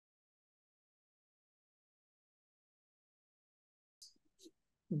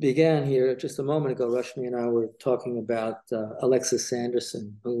began here just a moment ago, Rashmi and I were talking about Alexis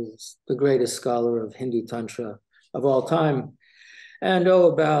Sanderson, who's the greatest scholar of Hindu Tantra of all time. And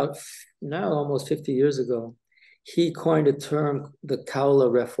about now almost 50 years ago, he coined a term, the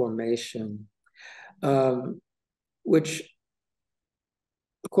Kaula Reformation, which,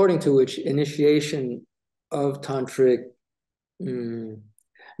 according to which initiation of Tantric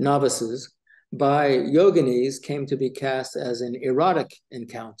novices by yoginis came to be cast as an erotic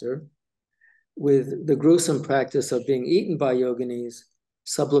encounter, with the gruesome practice of being eaten by yoginis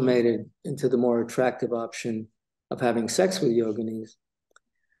sublimated into the more attractive option of having sex with yoginis,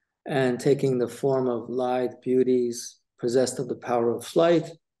 and taking the form of lithe beauties possessed of the power of flight.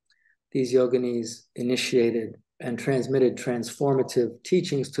 These yoginis initiated and transmitted transformative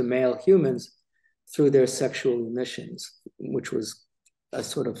teachings to male humans through their sexual emissions, which was a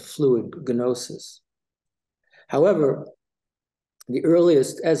sort of fluid gnosis. However, the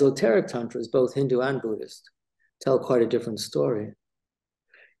earliest esoteric tantras, both Hindu and Buddhist, tell quite a different story.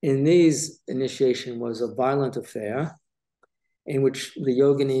 In these, initiation was a violent affair in which the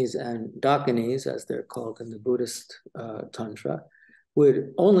yoginis and dakinis, as they're called in the Buddhist tantra,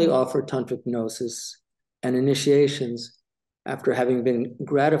 would only offer tantric gnosis and initiations after having been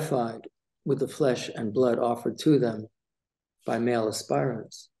gratified with the flesh and blood offered to them by male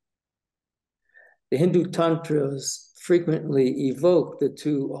aspirants. The Hindu tantras frequently evoke the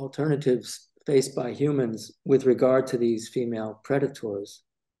two alternatives faced by humans with regard to these female predators.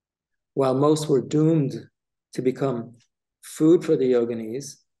 While most were doomed to become food for the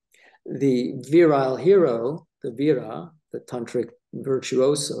yoginis, the virile hero, the vira, the tantric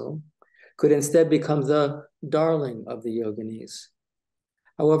virtuoso, could instead become the darling of the yoginis.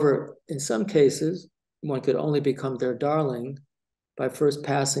 However, in some cases, one could only become their darling by first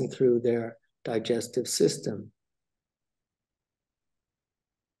passing through their digestive system.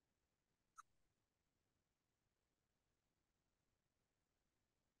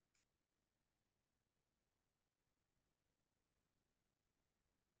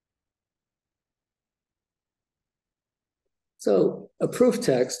 So, a proof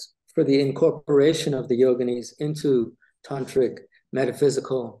text for the incorporation of the yoginis into tantric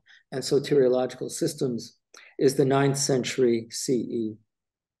metaphysical and soteriological systems is the 9th century CE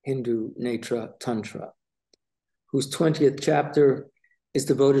Hindu Netra Tantra, whose 20th chapter is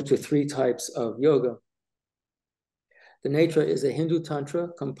devoted to 3 types of yoga. The Netra is a Hindu Tantra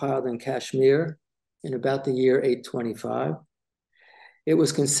compiled in Kashmir in about the year 825. It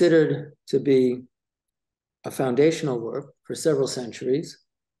was considered to be a foundational work for several centuries,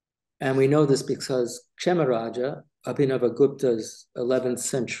 and we know this because Kshemaraja, Abhinavagupta's 11th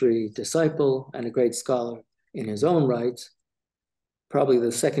century disciple and a great scholar in his own right, probably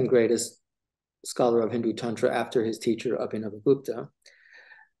the second greatest scholar of Hindu Tantra after his teacher Abhinavagupta,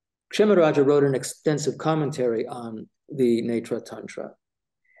 Kshemaraja wrote an extensive commentary on the Netra Tantra.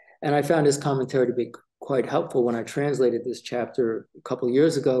 And I found his commentary to be quite helpful when I translated this chapter a couple of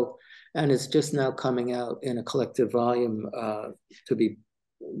years ago, and it's just now coming out in a collective volume to be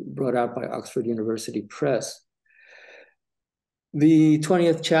brought out by Oxford University Press. The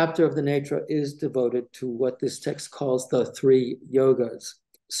 20th chapter of the Netra is devoted to what this text calls the 3 yogas,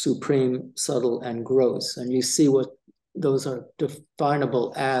 supreme, subtle, and gross. And you see what those are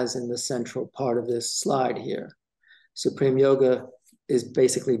definable as in the central part of this slide here. Supreme yoga is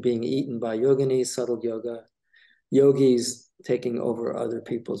basically being eaten by yoginis, subtle yoga, yogis taking over other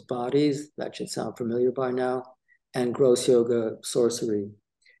people's bodies, that should sound familiar by now, and gross yoga, sorcery,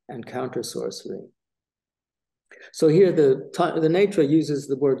 and counter-sorcery. So here the Netra uses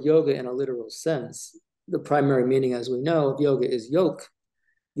the word yoga in a literal sense. The primary meaning, as we know, of yoga is yoke.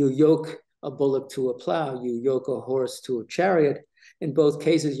 You yoke a bullock to a plow, you yoke a horse to a chariot. In both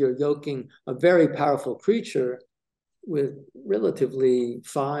cases, you're yoking a very powerful creature with relatively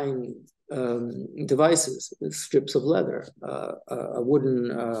fine devices, with strips of leather, a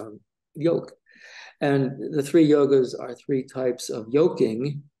wooden yoke. And the 3 yogas are 3 types of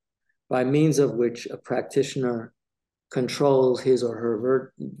yoking, by means of which a practitioner controls his or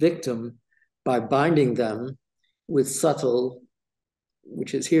her victim by binding them with subtle,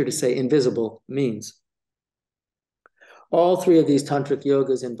 which is here to say invisible, means. All 3 of these tantric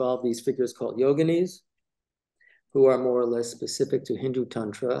yogas involve these figures called yoginis, who are more or less specific to Hindu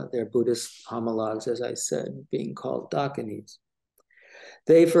Tantra, their Buddhist homologues, as I said, being called dakinis.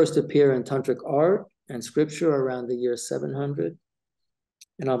 They first appear in tantric art and scripture around the year 700,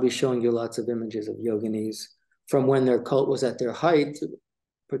 and I'll be showing you lots of images of yoginis from when their cult was at their height,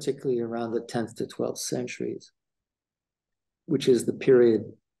 particularly around the 10th to 12th centuries, which is the period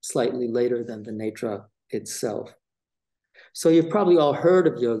slightly later than the Netra itself. So you've probably all heard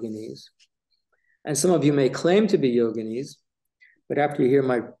of yoginis, and some of you may claim to be yoginis, but after you hear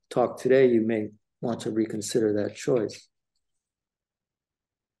my talk today, you may want to reconsider that choice.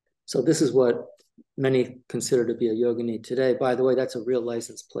 So this is what many consider to be a yogini today. By the way, that's a real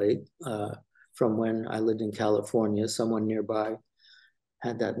license plate from when I lived in California. Someone nearby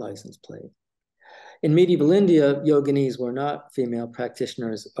had that license plate. In medieval India, yoginis were not female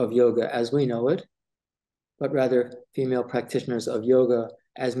practitioners of yoga as we know it, but rather female practitioners of yoga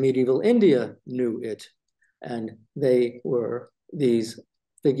as medieval India knew it. And they were these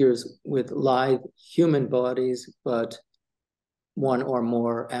figures with lithe human bodies, but one or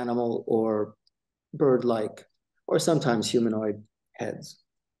more animal or bird-like, or sometimes humanoid heads.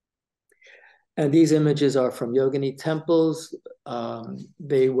 And these images are from yogini temples.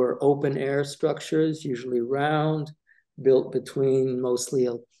 They were open-air structures, usually round, built between mostly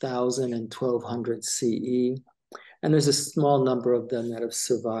 1000 and 1200 CE. And there's a small number of them that have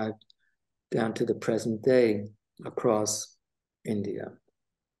survived down to the present day across India.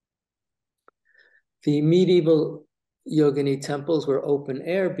 The medieval yogini temples were open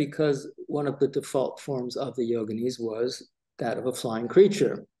air because one of the default forms of the yoginis was that of a flying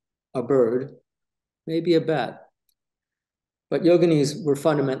creature, a bird, maybe a bat. But yoginis were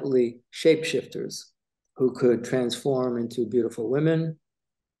fundamentally shapeshifters who could transform into beautiful women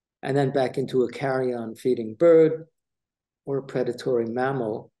and then back into a carrion feeding bird or a predatory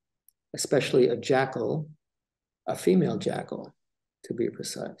mammal, especially a jackal, a female jackal, to be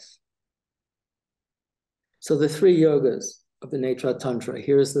precise. So the three yogas of the Netra Tantra,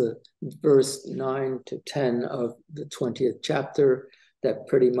 here's the verse 9 to 10 of the 20th chapter that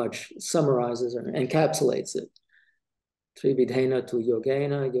pretty much summarizes and encapsulates it. Trividhena tu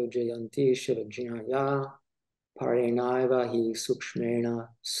yogena yojayanti shivajnaya parenaiva hi sukshmena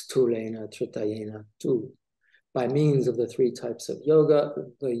stulena tritayena tu. By means of the three types of yoga,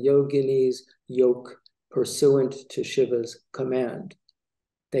 the yoginis yoke pursuant to Shiva's command.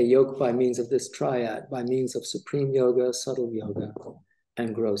 They yoke by means of this triad, by means of supreme yoga, subtle yoga,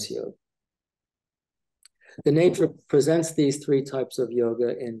 and gross yoga. The Netra presents these three types of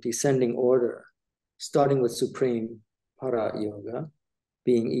yoga in descending order, starting with supreme para yoga,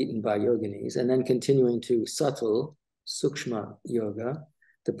 being eaten by yoginis, and then continuing to subtle sukshma yoga,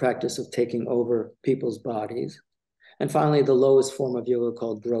 the practice of taking over people's bodies, and finally the lowest form of yoga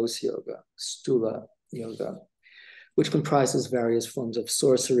called gross yoga, stula yoga, which comprises various forms of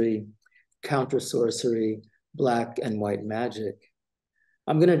sorcery, counter-sorcery, black and white magic.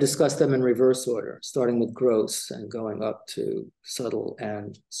 I'm going to discuss them in reverse order, starting with gross and going up to subtle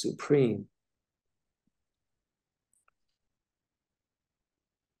and supreme.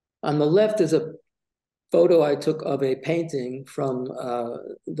 On the left is a photo I took of a painting from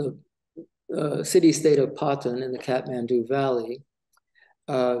the city-state of Pātaņjala in the Kathmandu Valley.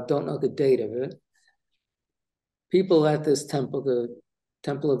 Don't know the date of it. People at this temple, the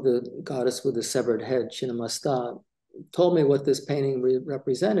temple of the goddess with the severed head, Chinnamasta, told me what this painting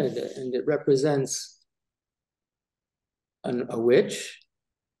represented, and it represents a witch,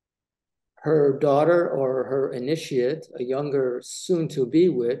 her daughter or her initiate, a younger soon-to-be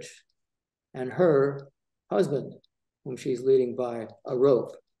witch, and her husband, whom she's leading by a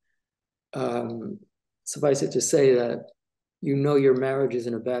rope. Suffice it to say that you know your marriage is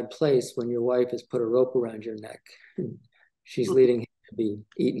in a bad place when your wife has put a rope around your neck. She's leading him to be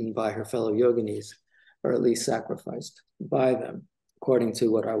eaten by her fellow yoginis, or at least sacrificed by them, according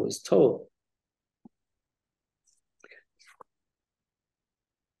to what I was told.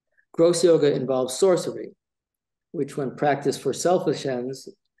 Gross yoga involves sorcery, which when practiced for selfish ends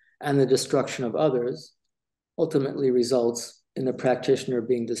and the destruction of others, ultimately results in the practitioner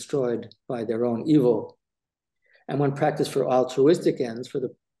being destroyed by their own evil. And when practiced for altruistic ends, for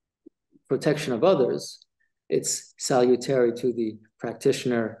the protection of others, it's salutary to the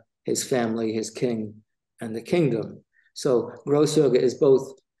practitioner, his family, his king, and the kingdom. So gross yoga is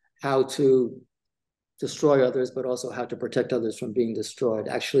both how to destroy others, but also how to protect others from being destroyed.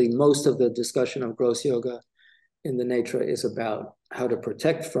 Actually, most of the discussion of gross yoga in the Netra is about how to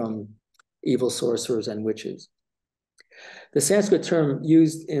protect from evil sorcerers and witches. The Sanskrit term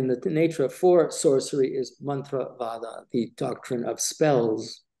used in the Netra for sorcery is Mantravada, the doctrine of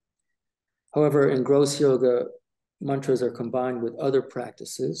spells. However, in gross yoga, mantras are combined with other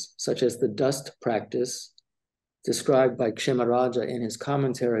practices, such as the dust practice, described by Kshemaraja in his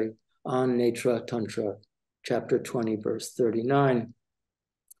commentary on Netra Tantra, chapter 20, verse 39.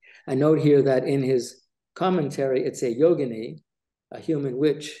 I note here that in his commentary, it's a yogini, a human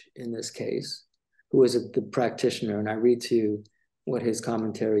witch in this case, who is the practitioner, and I read to you what his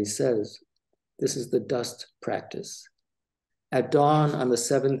commentary says. This is the dust practice. At dawn on the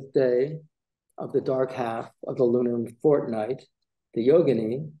 7th day of the dark half of the lunar fortnight, the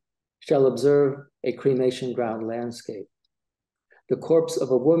yogini shall observe a cremation ground landscape. The corpse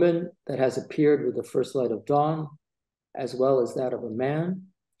of a woman that has appeared with the first light of dawn, as well as that of a man,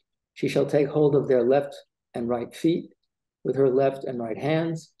 she shall take hold of their left and right feet with her left and right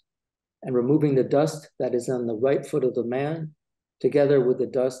hands, and removing the dust that is on the right foot of the man, together with the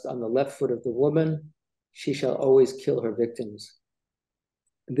dust on the left foot of the woman, she shall always kill her victims.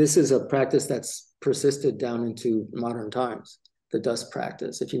 This is a practice that's persisted down into modern times, the dust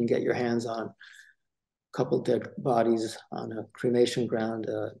practice. If you can get your hands on a couple dead bodies on a cremation ground,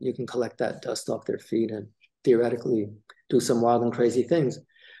 you can collect that dust off their feet and theoretically do some wild and crazy things,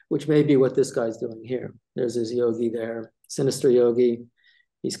 which may be what this guy's doing here. There's his yogi there, Sinister Yogi.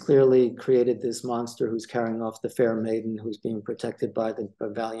 He's clearly created this monster who's carrying off the fair maiden who's being protected by the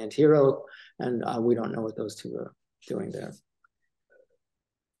valiant hero, and we don't know what those two are doing there.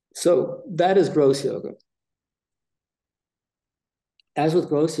 So that is gross yoga. As with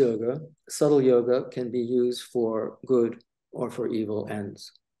gross yoga, subtle yoga can be used for good or for evil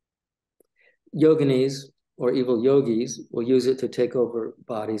ends. Yoginis or evil yogis will use it to take over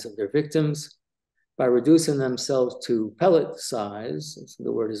bodies of their victims by reducing themselves to pellet size,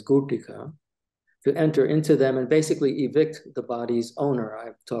 the word is gupika, to enter into them and basically evict the body's owner.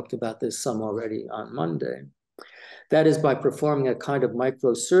 I've talked about this some already on Monday. That is by performing a kind of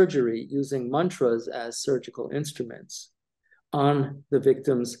microsurgery using mantras as surgical instruments on the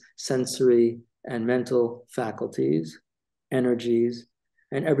victim's sensory and mental faculties, energies,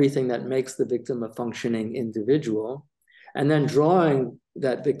 and everything that makes the victim a functioning individual, and then drawing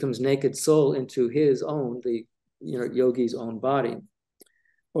that victim's naked soul into his own, the yogi's own body,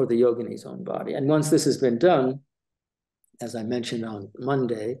 or the yogini's own body. And once this has been done, as I mentioned on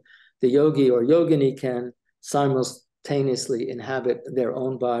Monday, the yogi or yogini can simultaneously inhabit their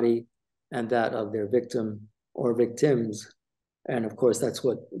own body and that of their victim or victims. And of course, that's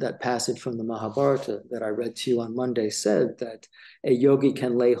what that passage from the Mahabharata that I read to you on Monday said, that a yogi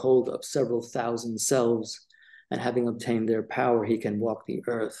can lay hold of several thousand selves, and having obtained their power, he can walk the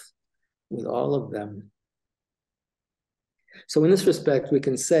earth with all of them. So in this respect, we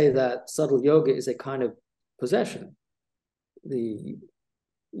can say that subtle yoga is a kind of possession. The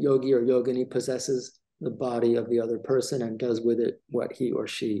yogi or yogini possesses the body of the other person and does with it what he or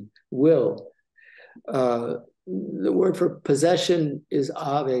she will. The word for possession is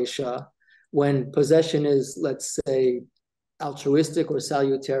avesha. When possession is, let's say, altruistic or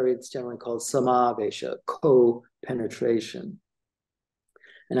salutary, it's generally called samavesha, co-penetration.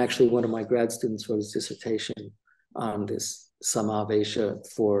 And actually, one of my grad students wrote his dissertation on this samavesha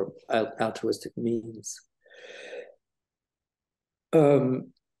for altruistic means. Both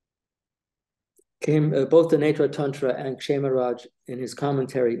the Netra Tantra and Kshemaraj in his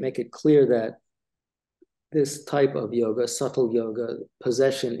commentary make it clear that this type of yoga, subtle yoga,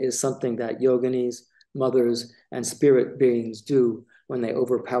 possession, is something that yoginis, mothers, and spirit beings do when they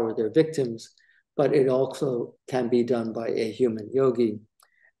overpower their victims, but it also can be done by a human yogi.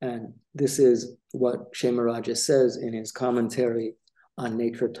 And this is what Kshemaraj says in his commentary on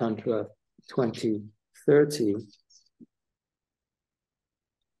Netra Tantra 2030.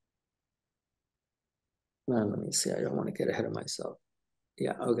 Let me see, I don't want to get ahead of myself.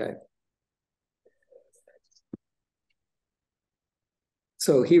 Yeah, okay.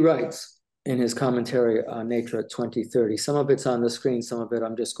 So he writes in his commentary on Netra 2030, some of it's on the screen, some of it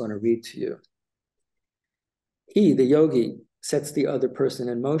I'm just going to read to you. He, the yogi, sets the other person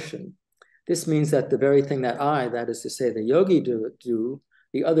in motion. This means that the very thing that I, that is to say the yogi do,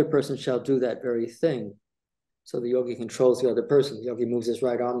 the other person shall do that very thing. So the yogi controls the other person. The yogi moves his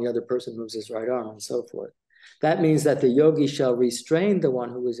right arm, the other person moves his right arm, and so forth. That means that the yogi shall restrain the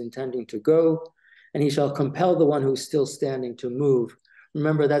one who is intending to go, and he shall compel the one who's still standing to move.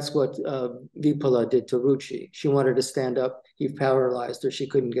 Remember, that's what Vipula did to Ruchi. She wanted to stand up. He paralyzed her. She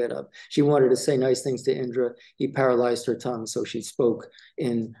couldn't get up. She wanted to say nice things to Indra. He paralyzed her tongue, so she spoke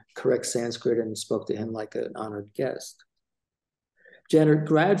in correct Sanskrit and spoke to him like an honored guest.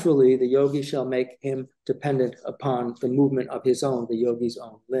 Gradually, the yogi shall make him dependent upon the movement of his own, the yogi's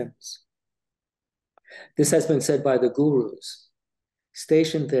own limbs. This has been said by the gurus.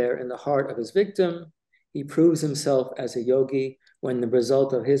 Stationed there in the heart of his victim, he proves himself as a yogi when the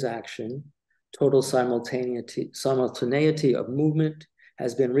result of his action, total simultaneity of movement,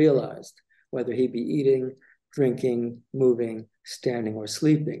 has been realized, whether he be eating, drinking, moving, standing, or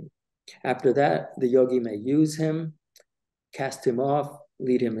sleeping. After that, the yogi may use him, cast him off,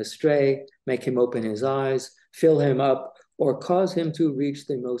 lead him astray, make him open his eyes, fill him up, or cause him to reach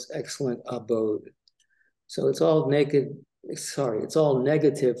the most excellent abode. So it's all naked sorry, it's all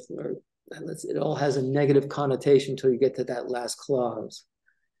negative, or it all has a negative connotation until you get to that last clause.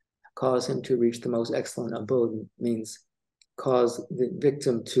 Cause him to reach the most excellent abode means cause the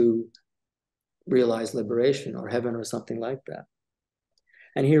victim to realize liberation or heaven or something like that.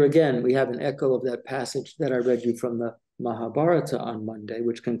 And here again, we have an echo of that passage that I read you from the Mahabharata on Monday,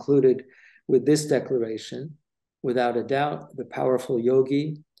 which concluded with this declaration: without a doubt, the powerful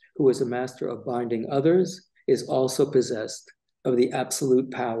yogi who is a master of binding others is also possessed of the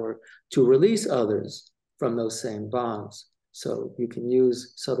absolute power to release others from those same bonds. So you can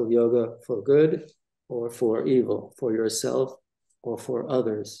use subtle yoga for good or for evil, for yourself or for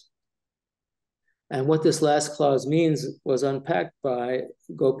others. And what this last clause means was unpacked by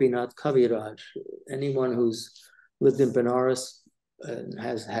Gopinath Kaviraj. Anyone who's lived in Benares and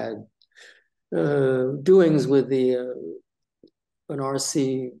has had doings with the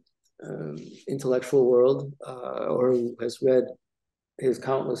Banarsi intellectual world, or who has read his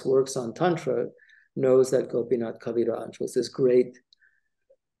countless works on Tantra, knows that Gopinath Kaviraj was this great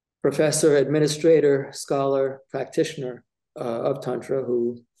professor, administrator, scholar, practitioner of Tantra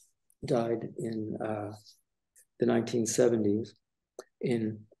who died in the 1970s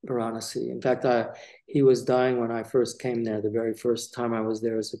in Varanasi. In fact, he was dying when I first came there, the very first time I was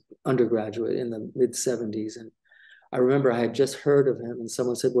there as an undergraduate in the mid-70s. And I remember I had just heard of him, and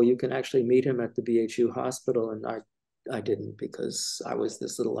someone said, well, you can actually meet him at the BHU hospital. And I didn't, because I was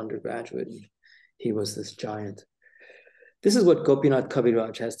this little undergraduate and he was this giant. This is what Gopinath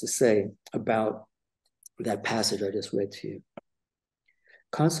Kaviraj has to say about that passage I just read to you.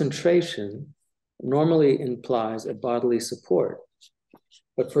 Concentration normally implies a bodily support,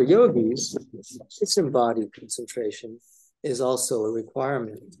 but for yogis, disembodied concentration is also a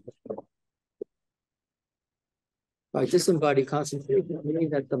requirement. By disembodied concentration, meaning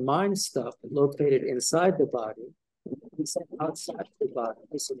that the mind stuff located inside the body is outside the body,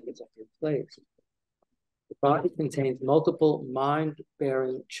 this is in place. The body contains multiple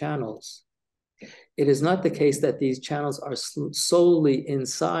mind-bearing channels. It is not the case that these channels are solely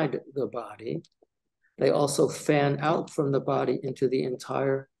inside the body. They also fan out from the body into the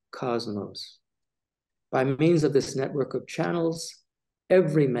entire cosmos. By means of this network of channels,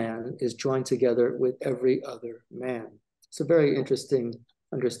 every man is joined together with every other man. It's a very interesting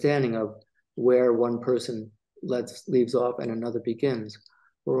understanding of where one person leaves off and another begins.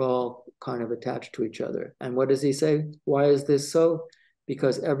 We're all kind of attached to each other. And what does he say? Why is this so?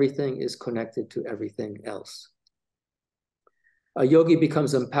 Because everything is connected to everything else. A yogi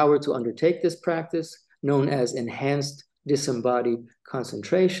becomes empowered to undertake this practice, known as enhanced disembodied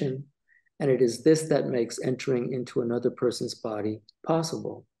concentration, and it is this that makes entering into another person's body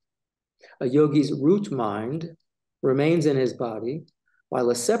possible. A yogi's root mind remains in his body, while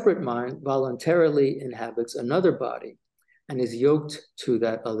a separate mind voluntarily inhabits another body and is yoked to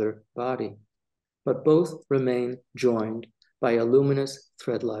that other body. But both remain joined by a luminous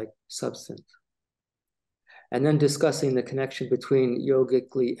thread-like substance. And then discussing the connection between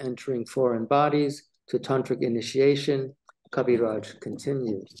yogically entering foreign bodies to tantric initiation, Kaviraj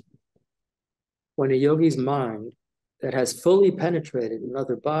continues. When a yogi's mind that has fully penetrated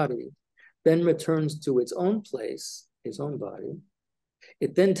another body then returns to its own place, his own body,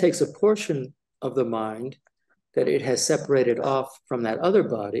 it then takes a portion of the mind that it has separated off from that other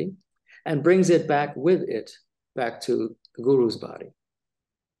body and brings it back with it, back to the guru's body,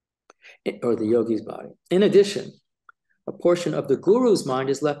 or the yogi's body. In addition, a portion of the guru's mind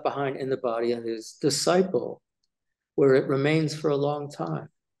is left behind in the body of his disciple, where it remains for a long time,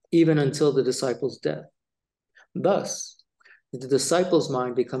 even until the disciple's death. Thus, the disciple's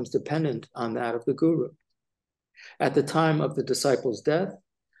mind becomes dependent on that of the guru. At the time of the disciple's death,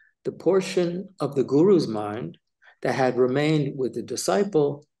 the portion of the guru's mind that had remained with the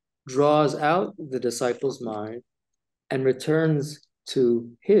disciple draws out the disciple's mind and returns to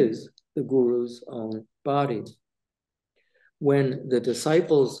the guru's own body. When the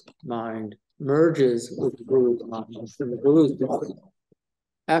disciple's mind merges with the guru's mind, in the guru's body,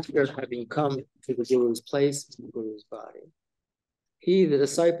 after having come to the guru's place in the guru's body, he, the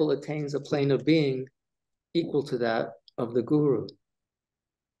disciple, attains a plane of being equal to that of the guru.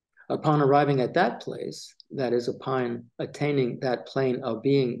 Upon arriving at that place, that is, upon attaining that plane of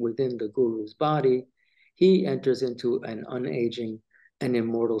being within the guru's body, he enters into an unaging and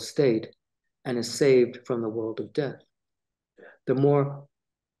immortal state and is saved from the world of death. The more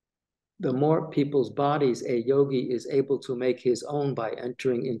people's bodies a yogi is able to make his own by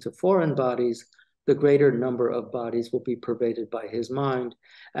entering into foreign bodies, the greater number of bodies will be pervaded by his mind,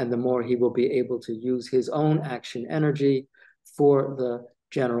 and the more he will be able to use his own action energy for the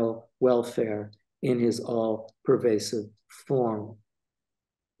general welfare in his all-pervasive form.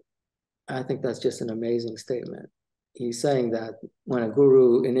 I think that's just an amazing statement. He's saying that when a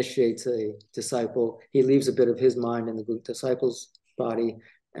guru initiates a disciple, he leaves a bit of his mind in the disciple's body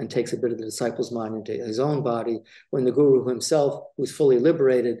and takes a bit of the disciple's mind into his own body. When the guru himself, who's fully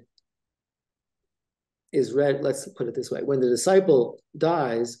liberated, is read, let's put it this way, when the disciple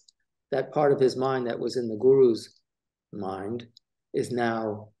dies, that part of his mind that was in the guru's mind is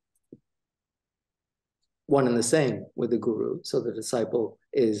now one and the same with the guru. So the disciple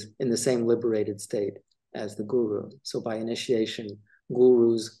is in the same liberated state as the guru. So by initiation,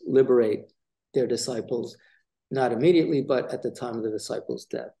 gurus liberate their disciples, not immediately, but at the time of the disciple's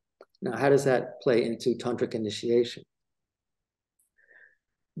death. Now, how does that play into tantric initiation?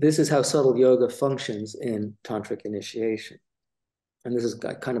 This is how subtle yoga functions in tantric initiation. And this is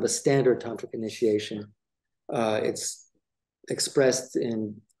kind of a standard tantric initiation. It's expressed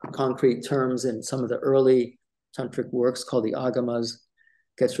in concrete terms in some of the early tantric works called the agamas,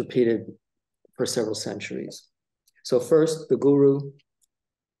 gets repeated for several centuries. So first, the guru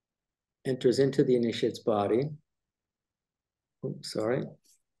enters into the initiate's body.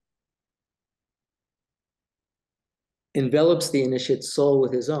 Envelops the initiate's soul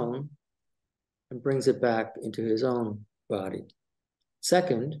with his own and brings it back into his own body.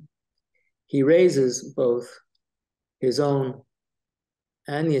 Second, he raises both his own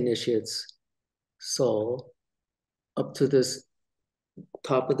and the initiate's soul up to this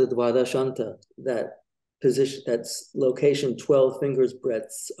top of the Dvadashanta, that position, that's location 12 fingers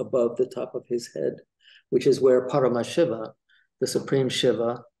breadths above the top of his head, which is where Paramashiva, the Supreme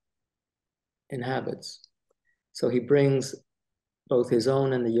Shiva, inhabits. So he brings both his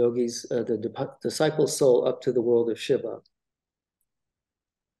own and the yogi's, the disciple's soul up to the world of Shiva.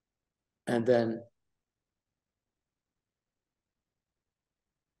 And then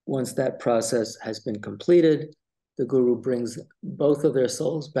once that process has been completed, the guru brings both of their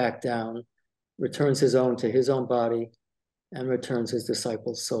souls back down, returns his own to his own body, and returns his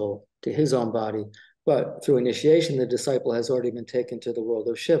disciple's soul to his own body. But through initiation, the disciple has already been taken to the world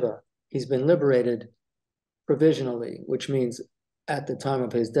of Shiva. He's been liberated provisionally, which means at the time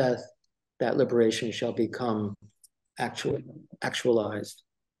of his death, that liberation shall become actualized.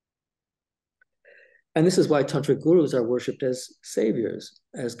 And this is why tantric gurus are worshipped as saviors,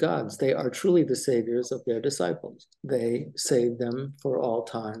 as gods. They are truly the saviors of their disciples. They save them for all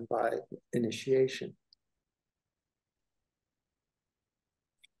time by initiation.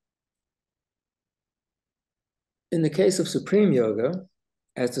 In the case of supreme yoga,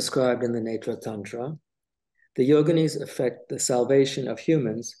 as described in the Netra Tantra, the yoginis effect the salvation of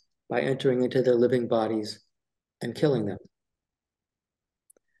humans by entering into their living bodies and killing them.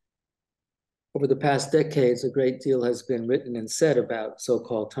 Over the past decades, a great deal has been written and said about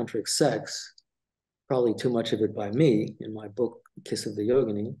so-called tantric sex, probably too much of it by me in my book, Kiss of the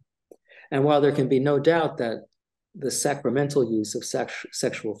Yogini. And while there can be no doubt that the sacramental use of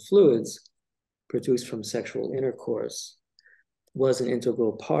sexual fluids produced from sexual intercourse was an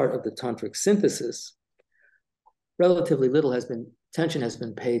integral part of the tantric synthesis, relatively little attention has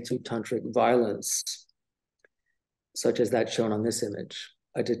been paid to tantric violence, such as that shown on this image.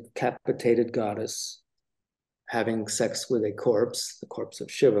 A decapitated goddess having sex with a corpse, the corpse of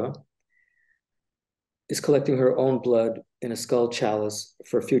Shiva, is collecting her own blood in a skull chalice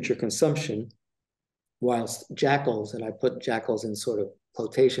for future consumption, whilst jackals, and I put jackals in sort of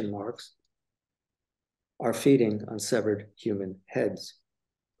quotation marks, are feeding on severed human heads.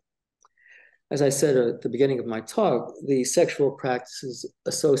 As I said at the beginning of my talk, the sexual practices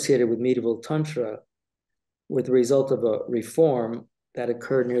associated with medieval Tantra were the result of a reform that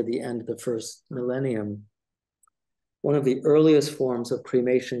occurred near the end of the first millennium. One of the earliest forms of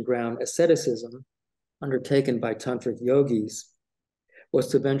cremation ground asceticism undertaken by Tantric yogis was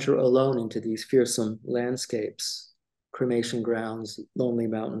to venture alone into these fearsome landscapes, cremation grounds, lonely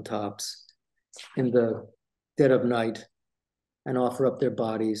mountaintops, in the dead of night, and offer up their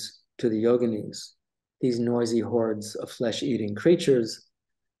bodies to the yoginis, these noisy hordes of flesh-eating creatures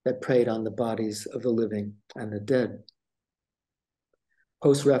that preyed on the bodies of the living and the dead.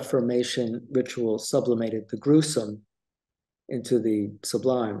 Post-Reformation ritual sublimated the gruesome into the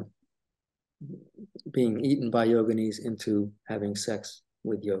sublime, being eaten by yoginis into having sex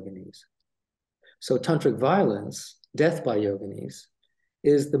with yoginis. So tantric violence, death by yoginis,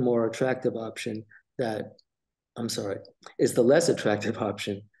 is the more attractive option is the less attractive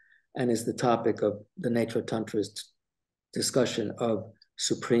option, and is the topic of the Netra Tantra's discussion of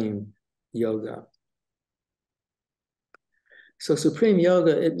supreme yoga. So supreme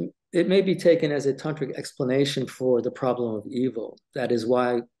yoga, it may be taken as a tantric explanation for the problem of evil. That is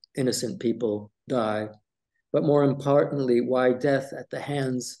why innocent people die, But more importantly, why death at the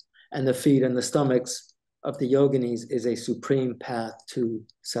hands and the feet and the stomachs of the yoginis is a supreme path to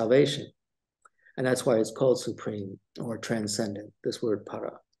salvation. And that's why it's called supreme or transcendent, this word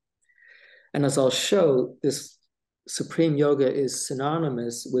para. And as I'll show, this supreme yoga is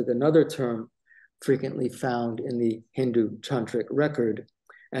synonymous with another term frequently found in the Hindu Tantric record,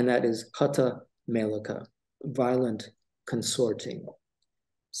 and that is haṭha melaka, violent consorting.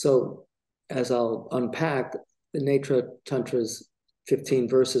 So as I'll unpack, the Netra Tantra's 15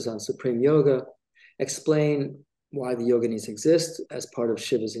 verses on supreme yoga explain why the yoginis exist as part of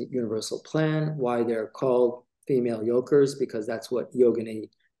Shiva's universal plan, why they're called female yokers, because that's what yogini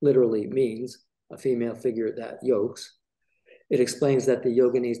literally means, a female figure that yokes. It explains that the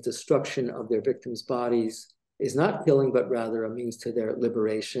yoginis' destruction of their victims' bodies is not killing, but rather a means to their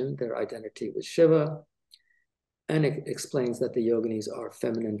liberation, their identity with Shiva. And it explains that the yoginis are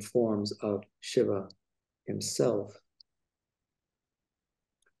feminine forms of Shiva himself.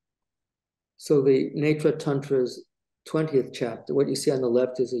 So the Netra Tantra's 20th chapter, what you see on the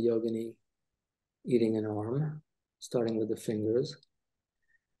left is a yogini eating an arm, starting with the fingers.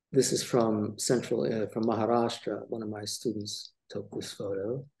 This is from from Maharashtra. One of my students took this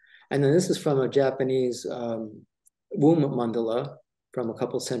photo. And then this is from a Japanese womb mandala from a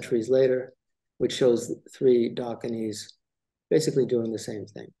couple centuries later, which shows 3 dakinis basically doing the same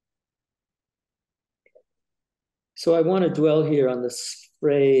thing. So I want to dwell here on this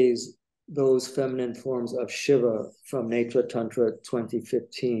phrase, those feminine forms of Shiva, from Netra Tantra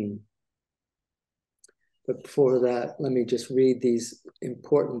 2015. But before that, let me just read these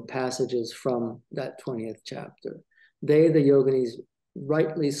important passages from that 20th chapter. They, the yoginis,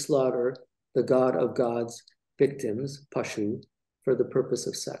 rightly slaughter the god of gods' victims, pashu, for the purpose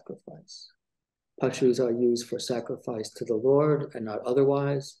of sacrifice. Pashus are used for sacrifice to the Lord and not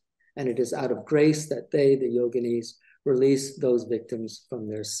otherwise, and it is out of grace that they, the yoginis, release those victims from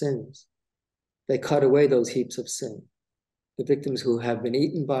their sins. They cut away those heaps of sin. The victims who have been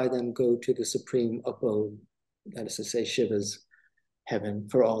eaten by them go to the supreme abode, that is to say, Shiva's heaven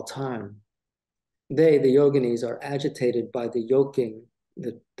for all time. They, the yoginis, are agitated by the yoking,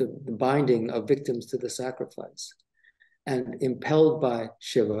 the binding of victims to the sacrifice, and impelled by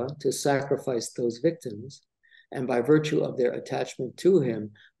Shiva to sacrifice those victims, and by virtue of their attachment to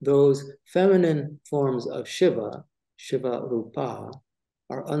him, those feminine forms of Shiva, Shiva Rupa,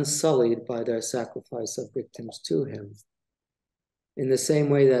 are unsullied by their sacrifice of victims to him. In the same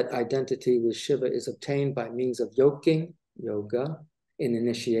way that identity with Shiva is obtained by means of yoking, yoga, in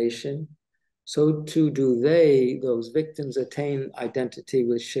initiation, so too do they, those victims, attain identity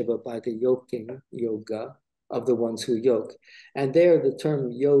with Shiva by the yoking, yoga, of the ones who yoke. And there the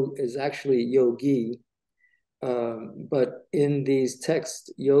term is actually yogi, but in these texts,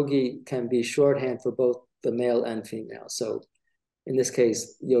 yogi can be shorthand for both the male and female. So in this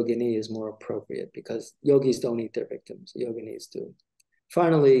case, yogini is more appropriate because yogis don't eat their victims, yoginis do.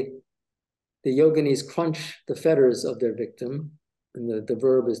 Finally, the yoginis crunch the fetters of their victim, and the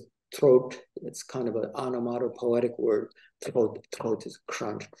verb is throat. It's kind of an onomatopoetic word. Throat is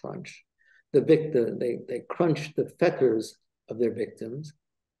crunch, crunch. They crunch the fetters of their victims.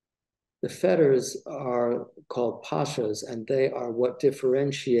 The fetters are called pashas, and they are what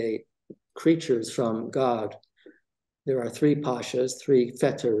differentiate creatures from God. There are 3 pashas, 3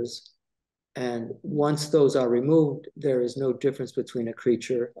 fetters, and once those are removed, there is no difference between a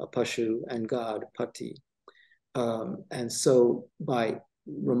creature, a pashu, and God, pati. And so by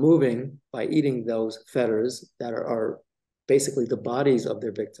eating those fetters that are basically the bodies of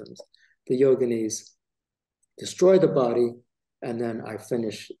their victims, the yoginis destroy the body. And then I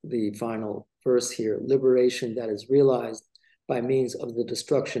finish the final verse here. Liberation that is realized by means of the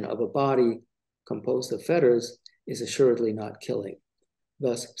destruction of a body composed of fetters is assuredly not killing.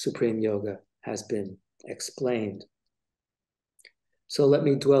 Thus, supreme yoga has been explained. So let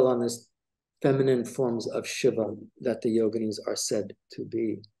me dwell on this feminine forms of Shiva that the yoginis are said to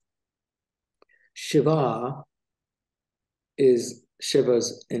be. Shiva is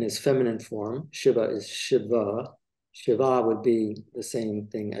Shiva's in his feminine form. Shiva is Shiva. Shiva would be the same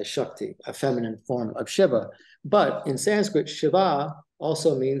thing as Shakti, a feminine form of Shiva. But in Sanskrit, Shiva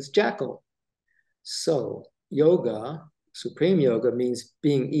also means jackal. So yoga, supreme yoga, means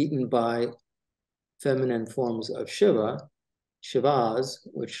being eaten by feminine forms of Shiva, Shivas,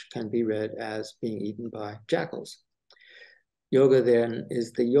 which can be read as being eaten by jackals. Yoga then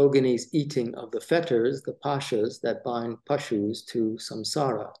is the yogini's eating of the fetters, the pashas that bind pashus to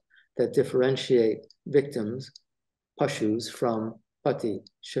samsara, that differentiate victims, pashus, from pati,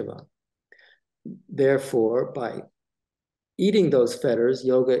 Shiva. Therefore, by eating those fetters,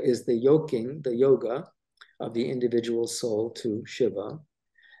 yoga is the yoking, the yoga, of the individual soul to Shiva.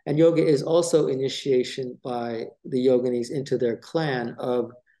 And yoga is also initiation by the yoginis into their clan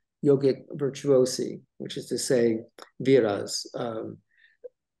of yogic virtuosi, which is to say, viras,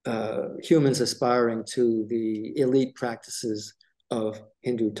 humans aspiring to the elite practices of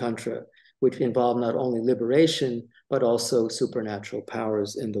Hindu Tantra, which involve not only liberation, but also supernatural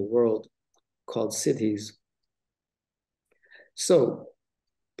powers in the world called siddhis. So,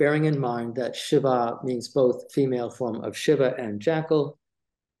 bearing in mind that Shiva means both female form of Shiva and jackal,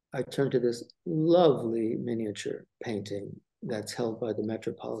 I turn to this lovely miniature painting that's held by the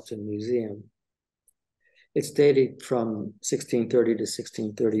Metropolitan Museum. It's dated from 1630 to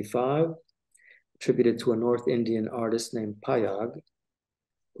 1635, attributed to a North Indian artist named Payag,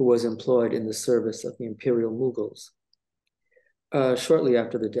 who was employed in the service of the imperial Mughals. Shortly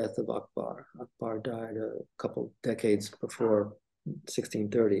after the death of Akbar. Akbar died a couple decades before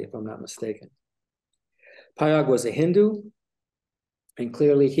 1630, if I'm not mistaken. Payag was a Hindu, and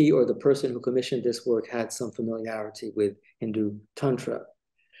clearly he or the person who commissioned this work had some familiarity with Hindu Tantra.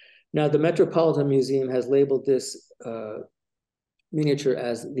 Now, the Metropolitan Museum has labeled this miniature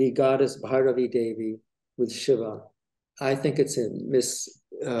as the goddess Bhairavi Devi with Shiva. I think it's a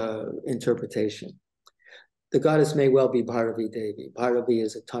misinterpretation. The goddess may well be Bhairavi Devi. Bhairavi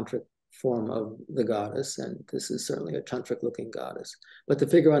is a tantric form of the goddess, and this is certainly a tantric-looking goddess. But the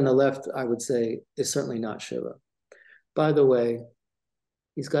figure on the left, I would say, is certainly not Shiva. By the way,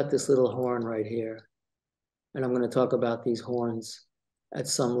 he's got this little horn right here, and I'm going to talk about these horns at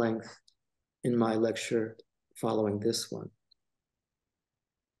some length in my lecture following this one.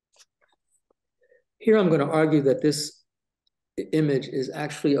 Here I'm going to argue that this image is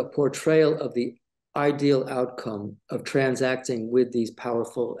actually a portrayal of the ideal outcome of transacting with these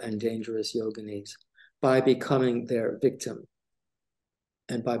powerful and dangerous yoginis by becoming their victim.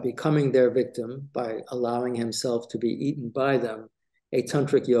 And by becoming their victim, by allowing himself to be eaten by them, a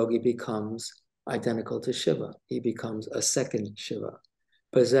tantric yogi becomes identical to Shiva. He becomes a second Shiva,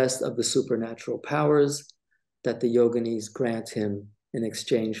 possessed of the supernatural powers that the yoginis grant him in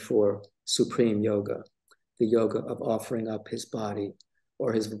exchange for supreme yoga, the yoga of offering up his body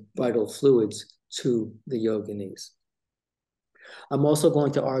or his vital fluids to the yoginis. I'm also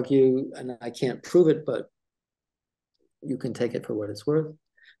going to argue, and I can't prove it, but you can take it for what it's worth,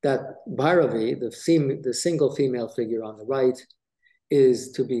 that Bhairavi, the single female figure on the right,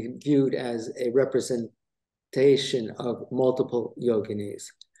 is to be viewed as a representation of multiple yoginis.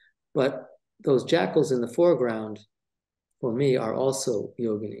 But those jackals in the foreground, for me, are also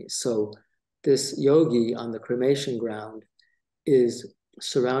yoginis. So this yogi on the cremation ground is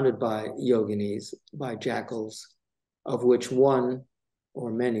surrounded by yoginis, by jackals, of which one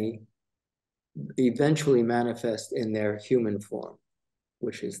or many eventually manifest in their human form,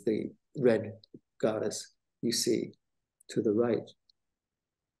 which is the red goddess you see to the right.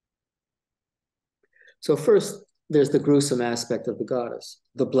 So first, there's the gruesome aspect of the goddess,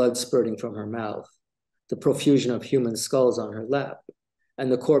 the blood spurting from her mouth, the profusion of human skulls on her lap,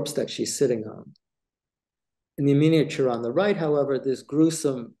 and the corpse that she's sitting on. In the miniature on the right, however, this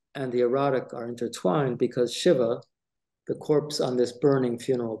gruesome and the erotic are intertwined because Shiva, the corpse on this burning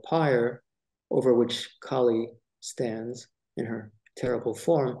funeral pyre over which Kali stands in her terrible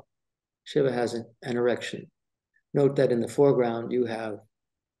form, Shiva has an erection. Note that in the foreground you have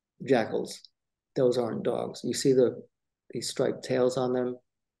jackals. Those aren't dogs. You see these striped tails on them?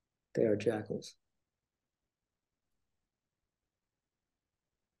 They are jackals.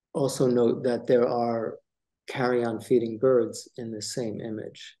 Also note that there are carrion feeding birds in the same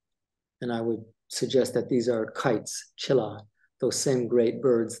image. And I would suggest that these are kites, chilla, those same great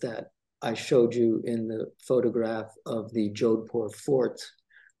birds that I showed you in the photograph of the Jodhpur fort,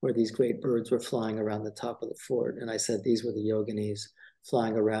 where these great birds were flying around the top of the fort. And I said these were the yoginis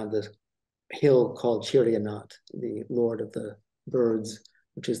flying around the hill called Chiryanath, the Lord of the Birds,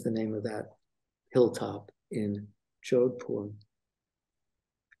 which is the name of that hilltop in Jodhpur.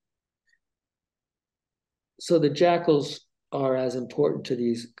 So the jackals are as important to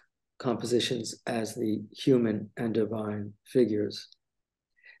these compositions as the human and divine figures.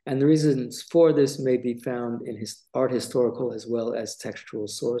 And the reasons for this may be found in art historical as well as textual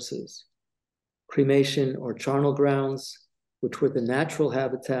sources. Cremation or charnel grounds, which were the natural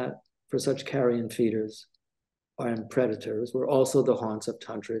habitat for such carrion feeders and predators, were also the haunts of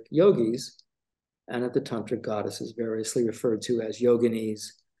tantric yogis and of the tantric goddesses, variously referred to as yoginis,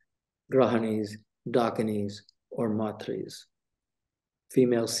 grahanis, dakinis, or matris,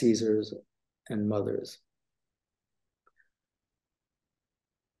 female Caesars and mothers.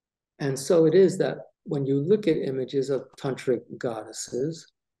 And so it is that when you look at images of tantric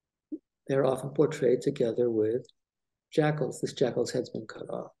goddesses, they're often portrayed together with jackals. This jackal's head's been cut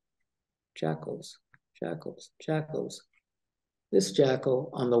off. Jackals, jackals, jackals. This jackal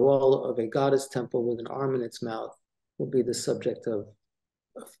on the wall of a goddess temple with an arm in its mouth will be the subject of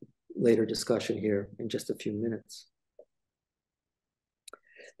later discussion here in just a few minutes.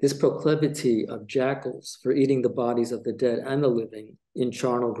 This proclivity of jackals for eating the bodies of the dead and the living in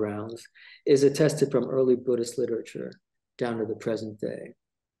charnel grounds is attested from early Buddhist literature down to the present day.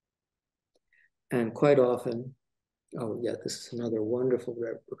 And quite often, oh yeah, this is another wonderful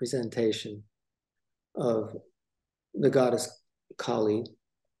representation of the goddess Kali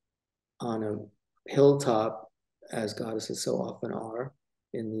on a hilltop, as goddesses so often are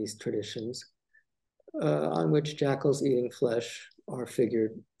in these traditions, on which jackals eating flesh are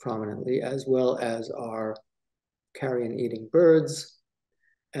figured prominently, as well as are carrion-eating birds.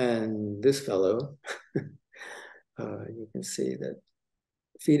 And this fellow, you can see that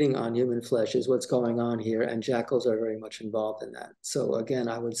feeding on human flesh is what's going on here, and jackals are very much involved in that. So again,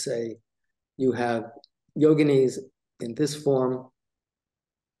 I would say you have yoginis in this form,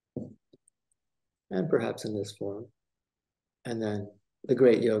 and perhaps in this form, and then the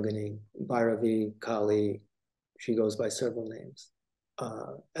great yogini, Bhairavi, Kali, she goes by several names,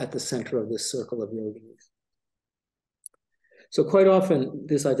 at the center of this circle of yoginis. So quite often,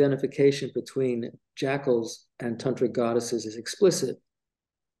 this identification between jackals and tantric goddesses is explicit,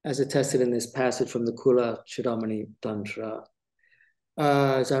 as attested in this passage from the Kula Chidamani Tantra.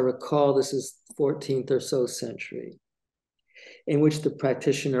 As I recall, this is 14th or so century, in which the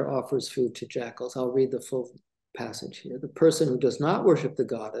practitioner offers food to jackals. I'll read the full passage here. The person who does not worship the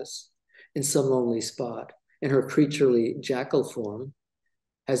goddess in some lonely spot in her creaturely jackal form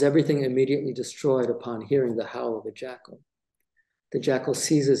has everything immediately destroyed upon hearing the howl of a jackal. The jackal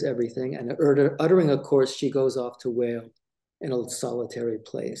seizes everything, and uttering a course, she goes off to wail in a solitary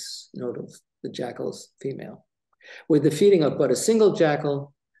place. Note of the jackal's female. With the feeding of but a single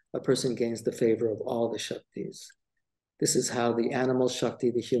jackal, a person gains the favor of all the Shaktis. This is how the animal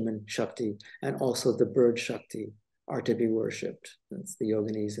Shakti, the human Shakti, and also the bird Shakti are to be worshipped. That's the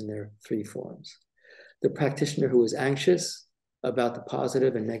yoginis in their three forms. The practitioner who is anxious about the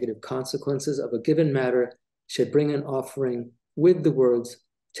positive and negative consequences of a given matter should bring an offering with the words,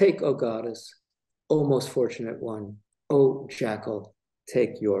 "Take, O goddess, O most fortunate one, O jackal,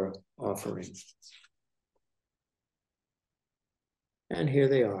 take your offering." And here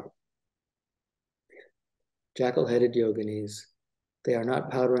they are. Jackal-headed yoginis. They are not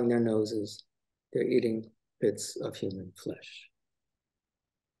powdering their noses. They're eating bits of human flesh.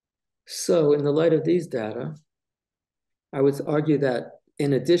 So in the light of these data, I would argue that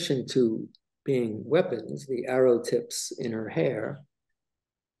in addition to being weapons, the arrow tips in her hair,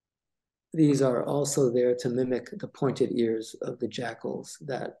 these are also there to mimic the pointed ears of the jackals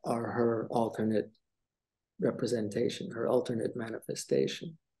that are her alternate representation, her alternate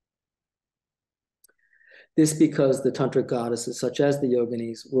manifestation. This because the tantric goddesses, such as the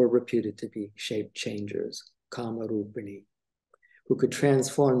yoginis, were reputed to be shape changers, kamarupini, who could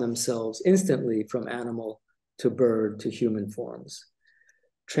transform themselves instantly from animal to bird to human forms.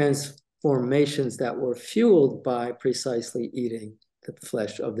 Transformations that were fueled by precisely eating the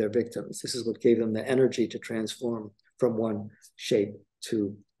flesh of their victims. This is what gave them the energy to transform from one shape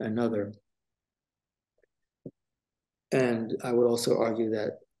to another. And I would also argue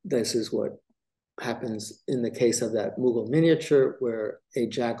that this is what happens in the case of that Mughal miniature, where a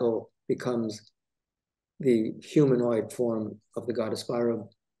jackal becomes the humanoid form of the goddess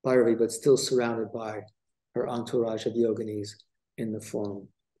Bhairavi, but still surrounded by her entourage of yoginis in the form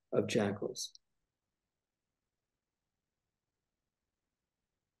of jackals.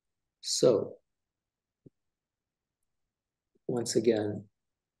 So, once again,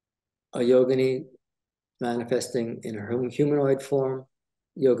 a yogini manifesting in her humanoid form,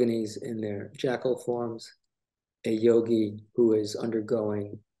 yoginis in their jackal forms, a yogi who is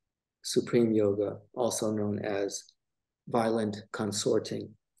undergoing supreme yoga, also known as violent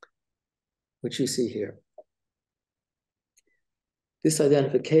consorting, which you see here. This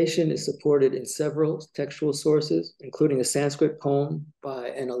identification is supported in several textual sources, including a Sanskrit poem by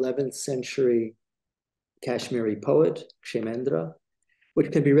an 11th century Kashmiri poet, Kshemendra,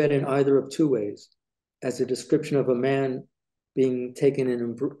 which can be read in either of two ways, as a description of a man being taken in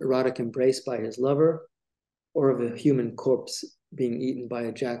an erotic embrace by his lover, or of a human corpse being eaten by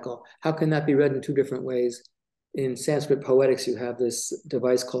a jackal. How can that be read in two different ways? In Sanskrit poetics, you have this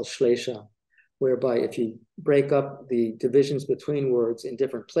device called shlesha, whereby if you break up the divisions between words in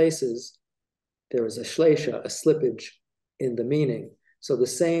different places, there is a shlesha, a slippage in the meaning. So the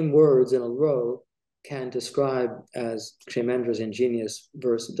same words in a row can describe, as Kshemendra's ingenious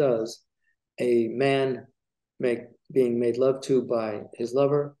verse does, a man being made love to by his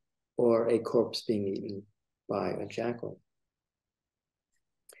lover, or a corpse being eaten by a jackal.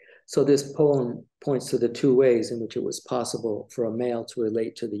 So this poem points to the two ways in which it was possible for a male to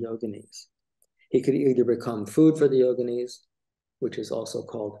relate to the yoginis. He could either become food for the yoginis, which is also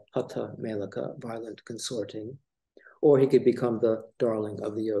called haṭha melaka, violent consorting, or he could become the darling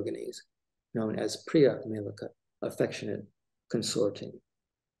of the yoginis, known as priya melaka, affectionate consorting.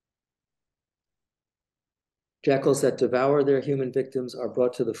 Jackals that devour their human victims are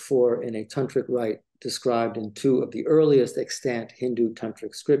brought to the fore in a tantric rite described in two of the earliest extant Hindu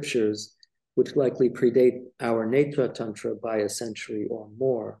tantric scriptures, which likely predate our Netra Tantra by a century or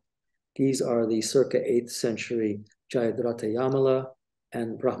more. These are the circa 8th century Jayadratha Yamala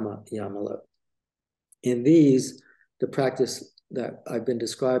and Brahma Yamala. In these, the practice that I've been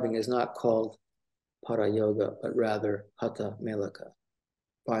describing is not called para yoga, but rather haṭha melaka,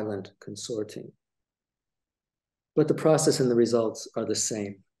 violent consorting. But the process and the results are the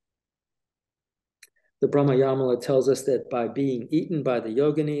same. The Brahma Yamala tells us that by being eaten by the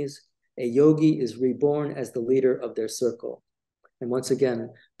yoginis, a yogi is reborn as the leader of their circle. And once again,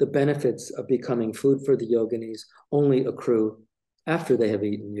 the benefits of becoming food for the yoginis only accrue after they have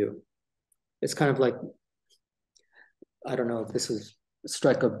eaten you. It's kind of like, I don't know if this is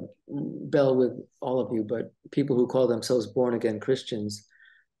strike a bell with all of you, but people who call themselves born-again Christians,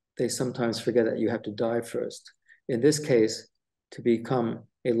 they sometimes forget that you have to die first. In this case, to become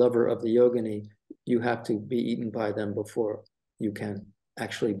a lover of the yogini, you have to be eaten by them before you can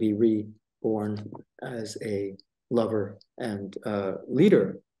actually be reborn as a lover and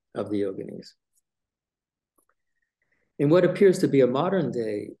leader of the yoginis. In what appears to be a modern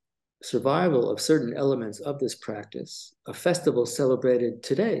day survival of certain elements of this practice, a festival celebrated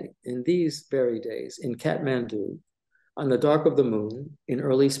today, in these very days, in Kathmandu, on the dark of the moon, in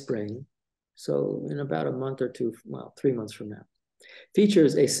early spring, so in about a month or two, well, 3 months from now,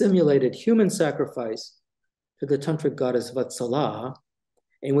 features a simulated human sacrifice to the Tantric goddess Vatsala,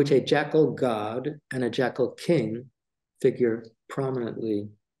 in which a jackal god and a jackal king figure prominently.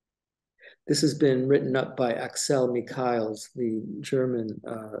 This has been written up by Axel Michaels, the German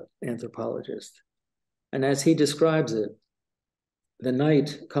anthropologist. And as he describes it, the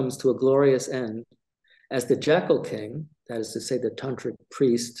night comes to a glorious end as the jackal king, that is to say the Tantric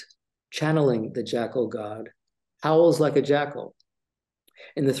priest, channeling the jackal god, howls like a jackal.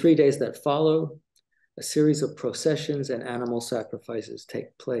 In the 3 days that follow, a series of processions and animal sacrifices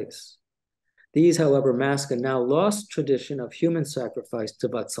take place. These, however, mask a now lost tradition of human sacrifice to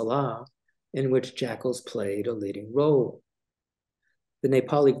Vatsala, in which jackals played a leading role. The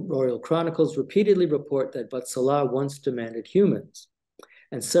Nepali royal chronicles repeatedly report that Vatsala once demanded humans,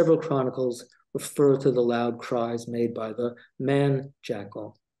 and several chronicles refer to the loud cries made by the man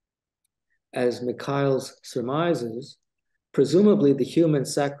jackal. As Michaels surmises, presumably the human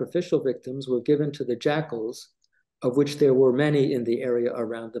sacrificial victims were given to the jackals, of which there were many in the area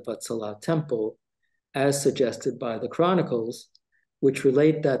around the Vatsala temple, as suggested by the chronicles, which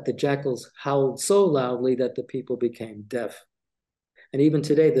relate that the jackals howled so loudly that the people became deaf. And even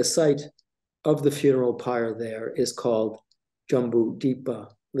today, the site of the funeral pyre there is called Jambu Deepa,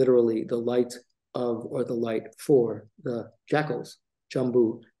 literally the light of or the light for the jackals.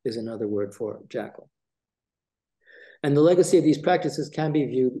 Jambu is another word for jackal. And the legacy of these practices can be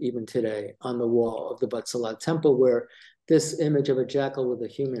viewed even today on the wall of the Vatsala temple, where this image of a jackal with a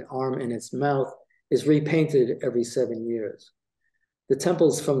human arm in its mouth is repainted every 7 years. The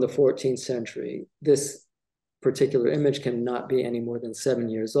temple's from the 14th century. This particular image cannot be any more than 7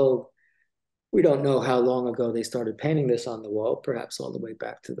 years old. We don't know how long ago they started painting this on the wall, perhaps all the way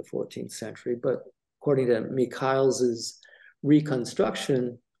back to the 14th century, but according to Michaels's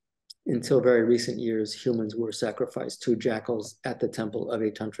reconstruction, until very recent years, humans were sacrificed to jackals at the temple of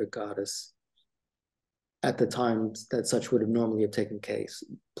a tantric goddess at the times that such would have normally have taken place,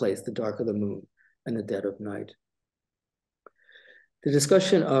 the dark of the moon and the dead of night. The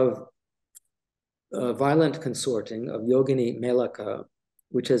discussion of violent consorting, of yogini melaka,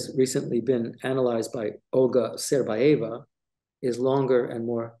 which has recently been analyzed by Olga Serbaeva, is longer and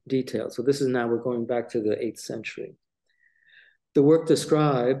more detailed. So this is now, we're going back to the 8th century. The work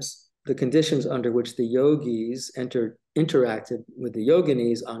describes the conditions under which the yogis interacted with the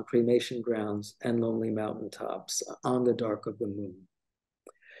yoginis on cremation grounds and lonely mountaintops on the dark of the moon.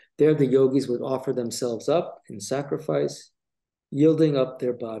 There, the yogis would offer themselves up in sacrifice, yielding up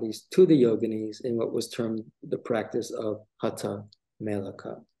their bodies to the yoginis in what was termed the practice of haṭha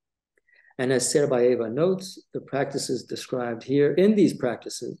melaka. And as Serbaeva notes, the practices described here in these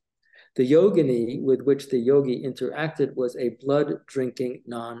practices The yogini with which the yogi interacted was a blood-drinking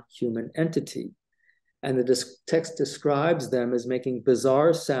non-human entity. And the text describes them as making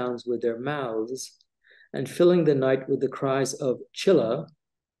bizarre sounds with their mouths and filling the night with the cries of chilla.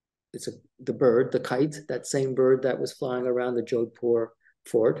 It's the bird, the kite, that same bird that was flying around the Jodhpur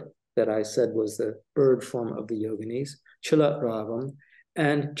fort that I said was the bird form of the yoginis, chilla ravam,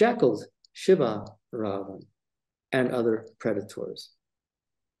 and jackals, shiva ravam, and other predators.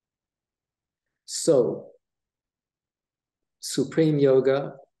 So, supreme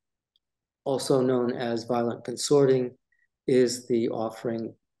yoga, also known as violent consorting, is the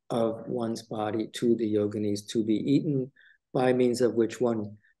offering of one's body to the yoginis to be eaten, by means of which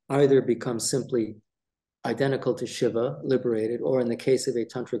one either becomes simply identical to Shiva, liberated, or in the case of a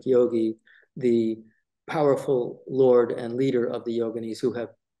tantric yogi, the powerful lord and leader of the yoginis who have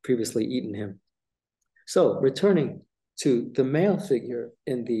previously eaten him. So, returning to the male figure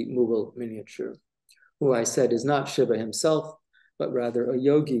in the Mughal miniature, who I said is not Shiva himself, but rather a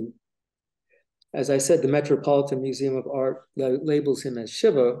yogi. As I said, the Metropolitan Museum of Art labels him as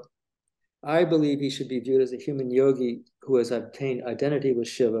Shiva. I believe he should be viewed as a human yogi who has obtained identity with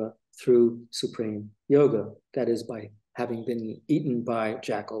Shiva through supreme yoga, that is, by having been eaten by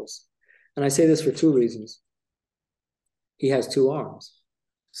jackals. And I say this for two reasons. He has two arms,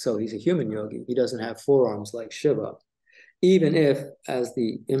 so he's a human yogi. He doesn't have four arms like Shiva, even if, as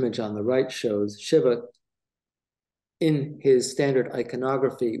the image on the right shows, Shiva, in his standard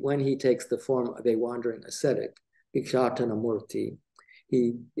iconography, when he takes the form of a wandering ascetic, Bhikshatanamurti,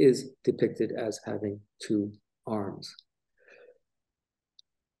 he is depicted as having two arms.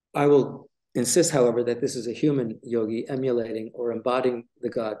 I will insist, however, that this is a human yogi emulating or embodying the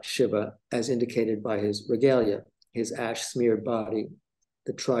god Shiva, as indicated by his regalia, his ash-smeared body,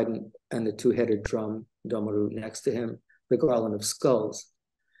 the trident and the two-headed drum, Domaru, next to him, the garland of skulls.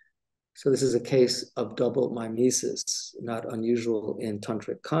 So this is a case of double mimesis, not unusual in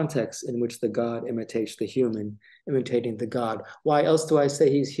tantric contexts, in which the god imitates the human, imitating the god. Why else do I say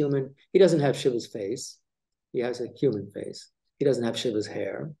he's human? He doesn't have Shiva's face. He has a human face. He doesn't have Shiva's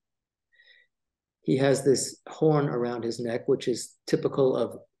hair. He has this horn around his neck, which is typical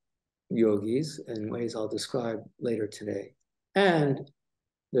of yogis in ways I'll describe later today. And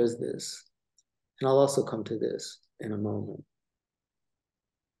there's this. And I'll also come to this in a moment.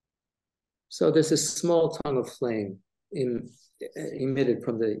 So there's this small tongue of flame emitted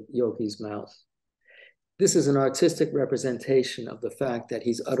from the yogi's mouth. This is an artistic representation of the fact that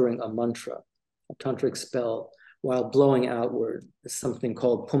he's uttering a mantra, a tantric spell, while blowing outward. It's something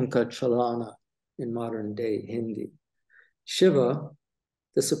called pumka chalana in modern day Hindi. Shiva,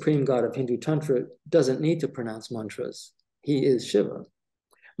 the supreme god of Hindu Tantra, doesn't need to pronounce mantras. He is Shiva.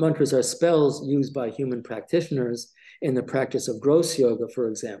 Mantras are spells used by human practitioners in the practice of gross yoga, for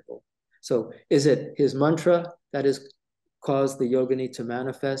example. So is it his mantra that has caused the yogini to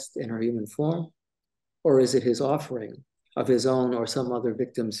manifest in her human form? Or is it his offering of his own or some other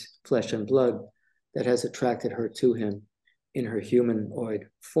victim's flesh and blood that has attracted her to him in her humanoid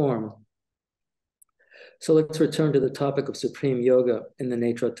form? So let's return to the topic of supreme yoga in the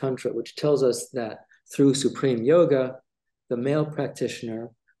Netra Tantra, which tells us that through supreme yoga, the male practitioner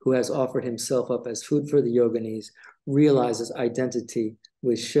who has offered himself up as food for the yoginis realizes identity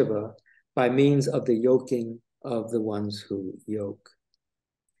with Shiva by means of the yoking of the ones who yoke.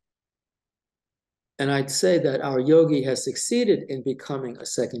 And I'd say that our yogi has succeeded in becoming a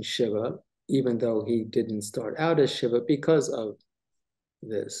second Shiva, even though he didn't start out as Shiva, because of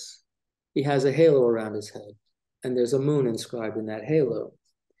this. He has a halo around his head, and there's a moon inscribed in that halo.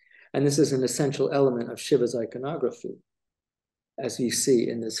 And this is an essential element of Shiva's iconography, as you see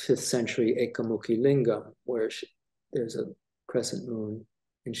in this 5th century Ekamukhi Lingam, where there's a crescent moon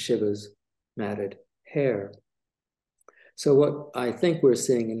in Shiva's matted hair. So what I think we're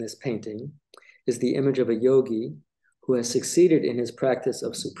seeing in this painting is the image of a yogi who has succeeded in his practice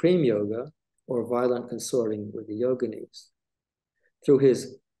of supreme yoga, or violent consorting with the yoginis. Through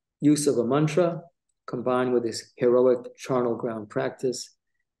his use of a mantra, combined with his heroic charnel ground practice,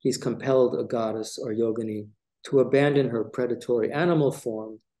 he's compelled a goddess or yogini to abandon her predatory animal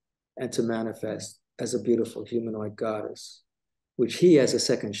form and to manifest as a beautiful humanoid goddess, which he, as a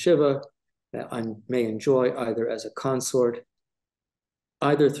second Shiva, may enjoy either as a consort,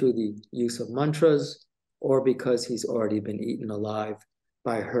 either through the use of mantras, or because he's already been eaten alive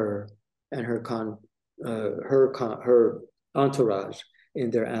by her and her entourage in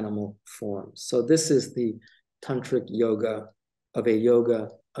their animal forms. So this is the tantric yoga of a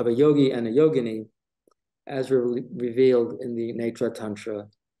yogi and a yogini, as revealed in the Netra Tantra,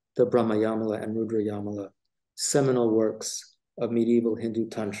 the Brahma Yamala and Rudra Yamala, seminal works of medieval Hindu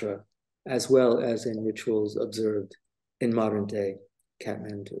Tantra as well as in rituals observed in modern day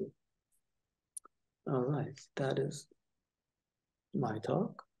Kathmandu. All right, that is my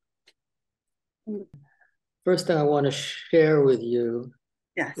talk. First thing I want to share with you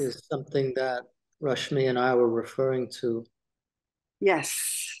is something that Rashmi and I were referring to.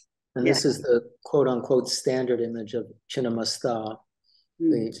 And this is the quote unquote standard image of Chinnamasta,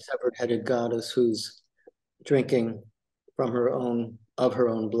 the severed headed goddess who's drinking from her own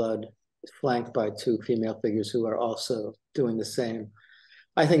blood, flanked by two female figures who are also doing the same.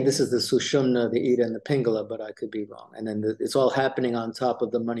 I think this is the Sushumna, the Ida, and the Pingala, but I could be wrong. And then it's all happening on top of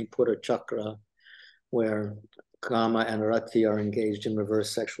the Manipura chakra, where Kama and Rati are engaged in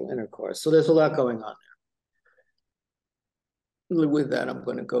reverse sexual intercourse. So there's a lot going on there. With that, I'm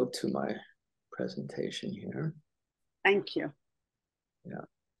going to go to my presentation here. Thank you. Yeah.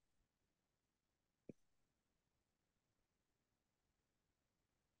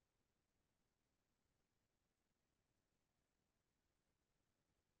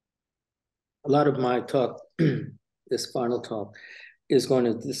 A lot of my talk, this final talk, is going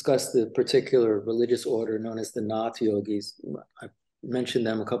to discuss the particular religious order known as the Nath Yogis. I mentioned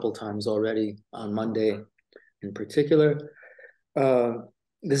them a couple times already on Monday in particular.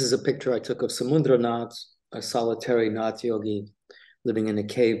 This is a picture I took of Samundranath, a solitary Nath Yogi living in a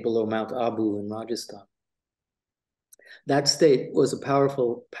cave below Mount Abu in Rajasthan. That state was a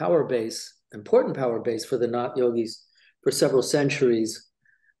powerful power base, important power base for the Nath Yogis for several centuries.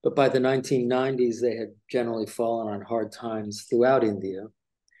 But by the 1990s, they had generally fallen on hard times throughout India,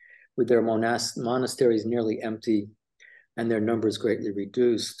 with their monasteries nearly empty and their numbers greatly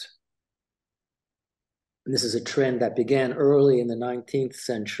reduced. And this is a trend that began early in the 19th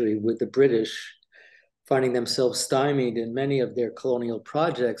century with the British finding themselves stymied in many of their colonial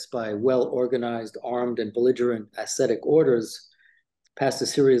projects by well-organized, armed, and belligerent ascetic orders, passed a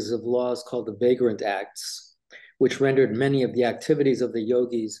series of laws called the Vagrant Acts, which rendered many of the activities of the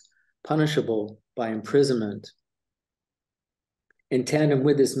yogis punishable by imprisonment. In tandem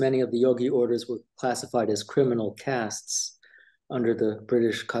with this, many of the yogi orders were classified as criminal castes under the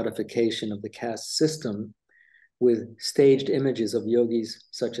British codification of the caste system, with staged images of yogis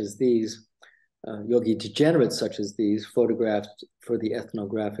such as these, yogi degenerates such as these, photographed for the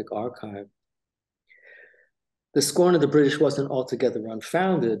ethnographic archive. The scorn of the British wasn't altogether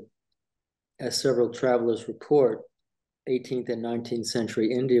unfounded, as several travelers report. 18th and 19th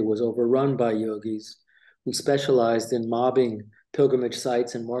century India was overrun by yogis who specialized in mobbing pilgrimage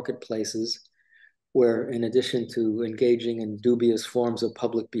sites and marketplaces, where in addition to engaging in dubious forms of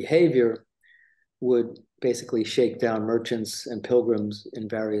public behavior, would basically shake down merchants and pilgrims in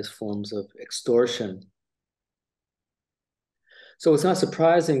various forms of extortion. So it's not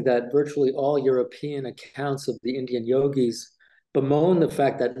surprising that virtually all European accounts of the Indian yogis bemoan the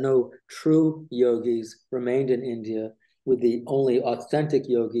fact that no true yogis remained in India, with the only authentic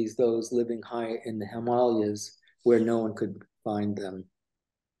yogis, those living high in the Himalayas, where no one could find them.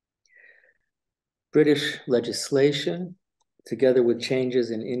 British legislation, together with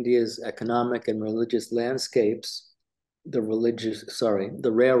changes in India's economic and religious landscapes, the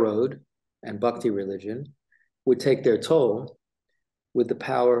railroad and bhakti religion, would take their toll, with the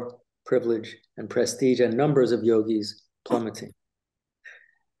power, privilege, and prestige and numbers of yogis plummeting.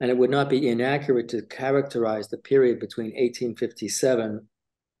 And it would not be inaccurate to characterize the period between 1857,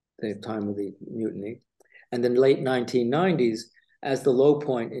 the time of the mutiny, and the late 1990s as the low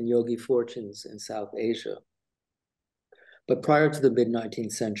point in yogi fortunes in South Asia. But prior to the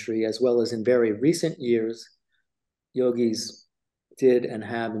mid-19th century, as well as in very recent years, yogis did and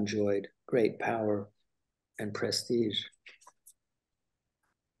have enjoyed great power and prestige.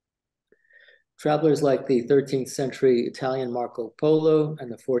 Travelers like the 13th century Italian Marco Polo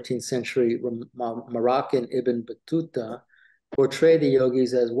and the 14th century Moroccan Ibn Battuta portray the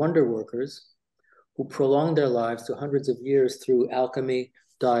yogis as wonder workers who prolonged their lives to hundreds of years through alchemy,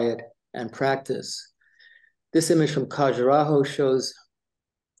 diet, and practice. This image from Khajuraho shows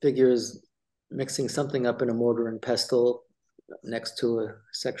figures mixing something up in a mortar and pestle next to a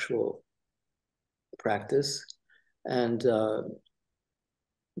sexual practice. And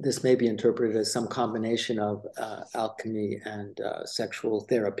this may be interpreted as some combination of alchemy and sexual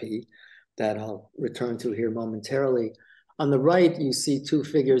therapy that I'll return to here momentarily. On the right, you see two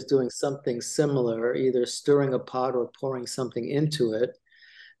figures doing something similar, either stirring a pot or pouring something into it.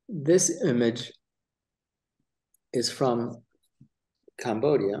 This image is from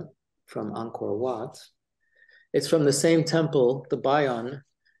Cambodia, from Angkor Wat. It's from the same temple, the Bayon,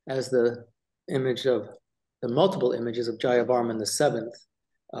 as the image of the multiple images of Jayavarman VII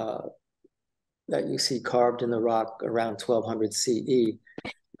that you see carved in the rock around 1200 CE.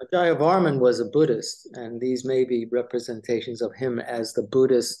 Jayavarman was a Buddhist, and these may be representations of him as the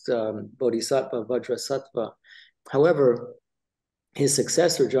Buddhist Bodhisattva Vajrasattva. However, his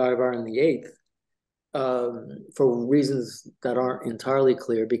successor, Jayavarman VIII, for reasons that aren't entirely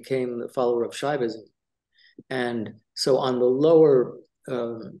clear, became the follower of Shaivism. And so on the lower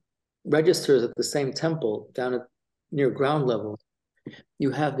registers at the same temple, down at near ground level,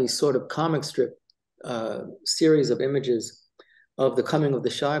 you have these sort of comic strip series of images of the coming of the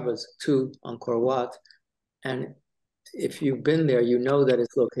Shaivas to Angkor Wat. And if you've been there, you know that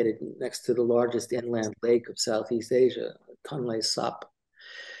it's located next to the largest inland lake of Southeast Asia, Tonle Sap.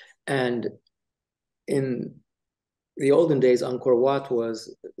 And in the olden days, Angkor Wat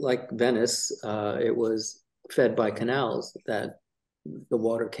was like Venice. It was fed by canals that the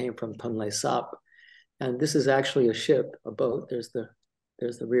water came from Tonle Sap. And this is actually a ship, a boat. There's the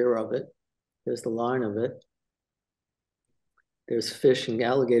rear of it. There's the line of it. There's fish and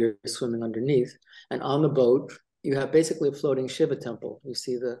alligators swimming underneath. And on the boat, you have basically a floating Shiva temple. You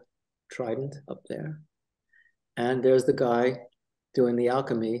see the trident up there. And there's the guy doing the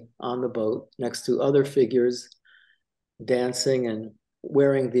alchemy on the boat next to other figures dancing and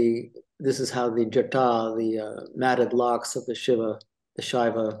wearing this is how the jata, the matted locks of the Shiva, the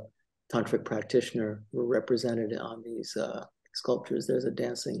Shaiva Tantric practitioner were represented on these sculptures. There's a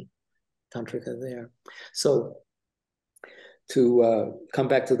dancing Tantrika there. So to come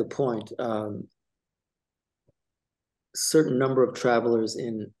back to the point, certain number of travelers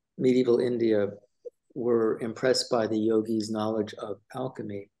in medieval India were impressed by the yogis' knowledge of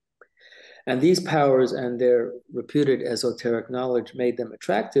alchemy. And these powers and their reputed esoteric knowledge made them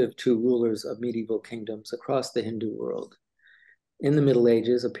attractive to rulers of medieval kingdoms across the Hindu world. In the Middle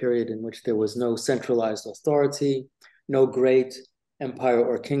Ages, a period in which there was no centralized authority, no great empire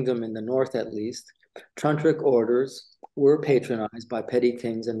or kingdom in the north at least, Tantric orders were patronized by petty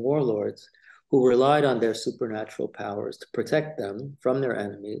kings and warlords who relied on their supernatural powers to protect them from their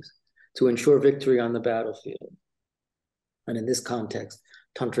enemies, to ensure victory on the battlefield. And in this context,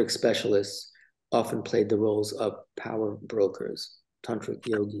 Tantric specialists often played the roles of power brokers, Tantric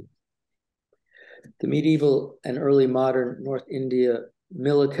yogi. The medieval and early modern North India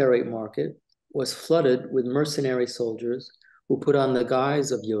military market was flooded with mercenary soldiers who put on the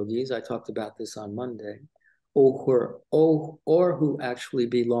guise of yogis, I talked about this on Monday, or who actually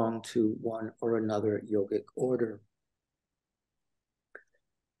belonged to one or another yogic order.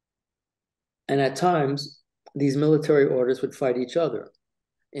 And at times, these military orders would fight each other,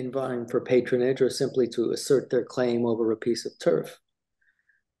 vying for patronage or simply to assert their claim over a piece of turf.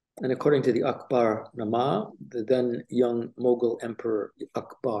 And according to the Akbarnama, the then young Mughal Emperor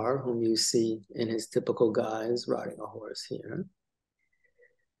Akbar, whom you see in his typical guise riding a horse here,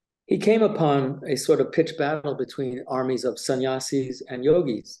 he came upon a sort of pitched battle between armies of sannyasis and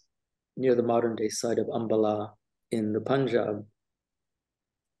yogis near the modern-day site of Ambala in the Punjab.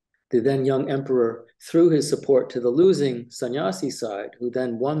 The then young emperor threw his support to the losing sannyasi side, who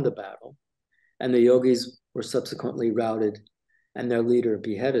then won the battle, and the yogis were subsequently routed and their leader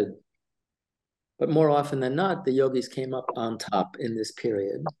beheaded. But more often than not, the yogis came up on top in this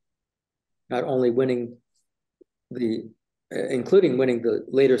period, not only including winning the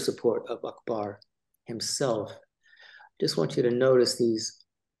later support of Akbar himself. Just want you to notice these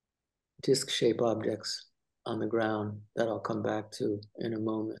disc-shaped objects on the ground that I'll come back to in a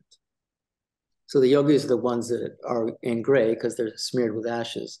moment. So the yogis are the ones that are in gray because they're smeared with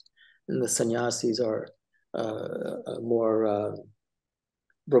ashes, and the sannyasis are more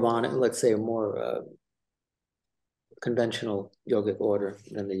Brahmanic, let's say a more conventional yogic order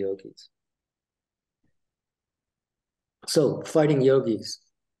than the yogis. So fighting yogis.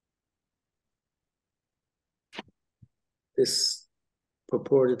 This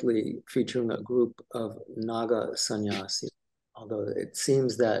purportedly featuring a group of Naga sannyasi, although it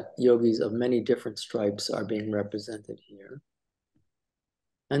seems that yogis of many different stripes are being represented here.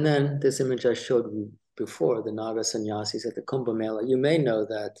 And then this image I showed you before, the Naga sannyasis at the Kumbh Mela. You may know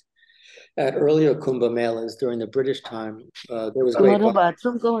that at earlier Kumbh Melas during the British time, there was great...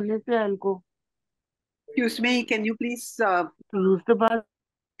 Excuse me, can you please use the bathroom?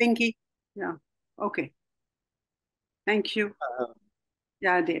 Pinky? Yeah, okay. Thank you.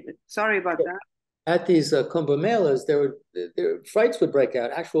 Yeah, David, sorry about that. At these Kumbh Melas, there fights would break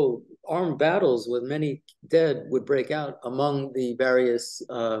out. Actual armed battles with many dead would break out among the various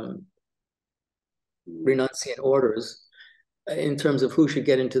renunciant orders in terms of who should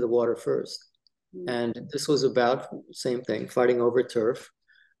get into the water first. And this was about, same thing, fighting over turf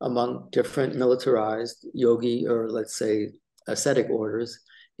among different militarized yogi, or let's say ascetic orders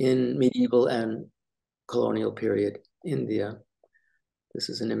in medieval and colonial period India. This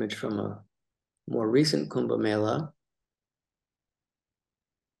is an image from a more recent Kumbh Mela.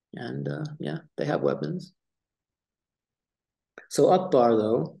 And yeah, they have weapons. So Akbar,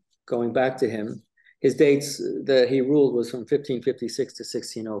 though, going back to him, his dates that he ruled was from 1556 to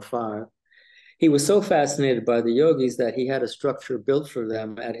 1605. He was so fascinated by the yogis that he had a structure built for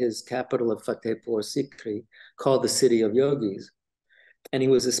them at his capital of Fatehpur Sikri called the City of Yogis. And he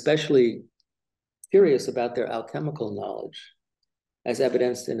was especially curious about their alchemical knowledge, as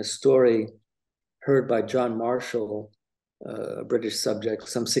evidenced in a story heard by John Marshall, a British subject,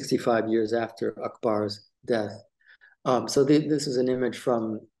 some 65 years after Akbar's death. So this is an image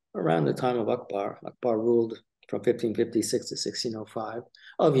from around the time of Akbar. Akbar ruled from 1556 to 1605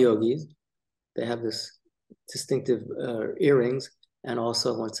 of yogis. They have this distinctive earrings and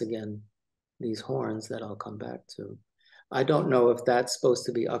also, once again, these horns that I'll come back to. I don't know if that's supposed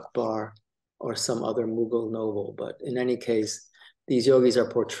to be Akbar or some other Mughal noble, but in any case, these yogis are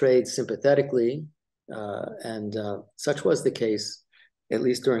portrayed sympathetically, and such was the case, at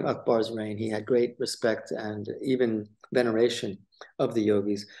least during Akbar's reign. He had great respect and even veneration of the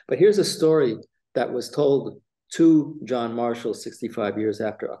yogis. But here's a story that was told to John Marshall 65 years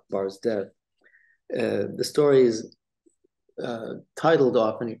after Akbar's death. The story is titled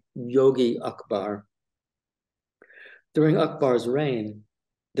often Yogi Akbar. During Akbar's reign,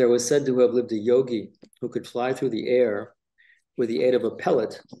 there was said to have lived a yogi who could fly through the air with the aid of a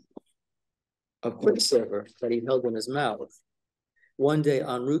pellet of quicksilver that he held in his mouth. One day,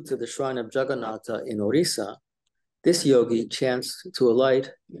 en route to the shrine of Jagannatha in Orissa, this yogi chanced to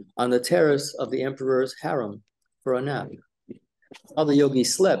alight on the terrace of the emperor's harem for a nap. While the yogi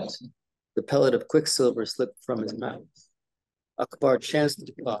slept, the pellet of quicksilver slipped from his mouth. Akbar chanced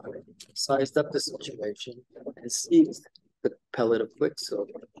by, sized up the situation, and seized the pellet of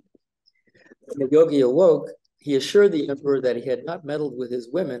quicksilver. When the yogi awoke, he assured the emperor that he had not meddled with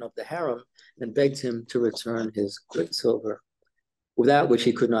his women of the harem and begged him to return his quicksilver, without which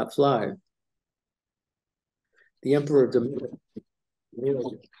he could not fly. The emperor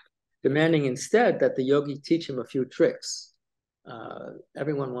demanding instead that the yogi teach him a few tricks.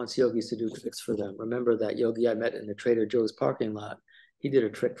 Everyone wants yogis to do tricks for them. Remember that yogi I met in the Trader Joe's parking lot? He did a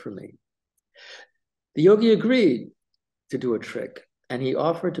trick for me. The yogi agreed to do a trick, and he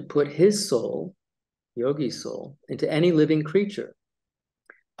offered to put his soul, yogi's soul, into any living creature.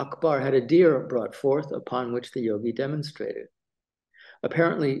 Akbar had a deer brought forth, upon which the yogi demonstrated.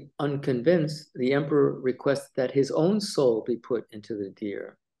 Apparently unconvinced, the emperor requested that his own soul be put into the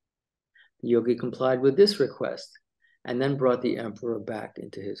deer. The yogi complied with this request, and then brought the emperor back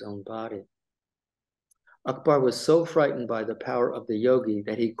into his own body. Akbar was so frightened by the power of the yogi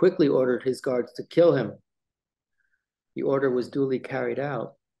that he quickly ordered his guards to kill him. The order was duly carried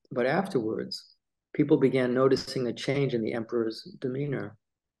out, but afterwards, people began noticing a change in the emperor's demeanor.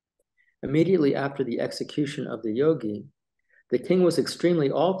 Immediately after the execution of the yogi, the king was extremely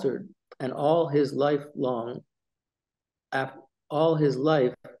altered, and all his life long after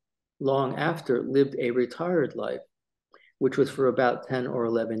lived a retired life, which was for about 10 or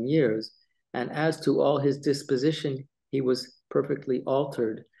 11 years. And as to all his disposition, he was perfectly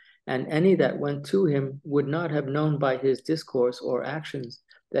altered, and any that went to him would not have known by his discourse or actions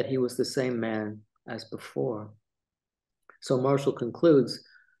that he was the same man as before. So Marshall concludes,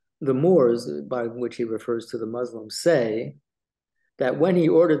 the Moors, by which he refers to the Muslims, say that when he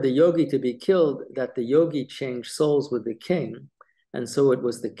ordered the yogi to be killed, that the yogi changed souls with the king, and so it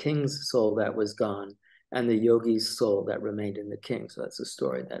was the king's soul that was gone, and the yogi's soul that remained in the king. So that's a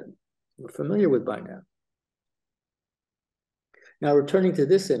story that we're familiar with by now. Now, returning to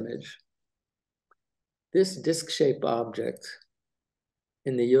this image, this disc-shaped object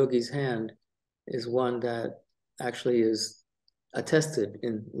in the yogi's hand is one that actually is attested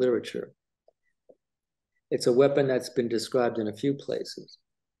in literature. It's a weapon that's been described in a few places.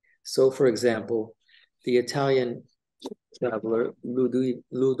 So, for example, the Italian traveler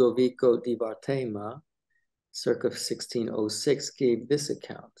Ludovico di Bartema, circa 1606, gave this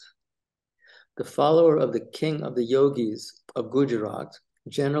account. The follower of the king of the yogis of Gujarat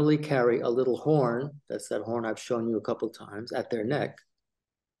generally carry a little horn, that's that horn I've shown you a couple times, at their neck.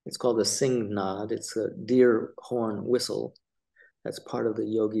 It's called a singnad. It's a deer horn whistle. That's part of the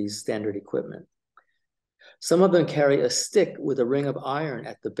yogi's standard equipment. Some of them carry a stick with a ring of iron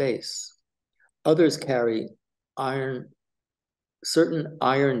at the base. Others carry certain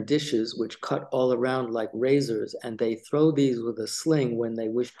iron dishes which cut all around like razors, and they throw these with a sling when they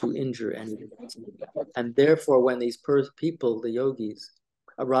wish to injure anyone. And therefore, when these people, the yogis,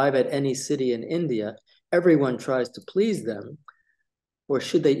 arrive at any city in India, everyone tries to please them. or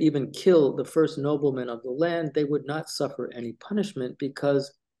should they even kill the first nobleman of the land, they would not suffer any punishment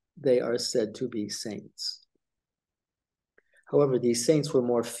because they are said to be saints. However, these saints were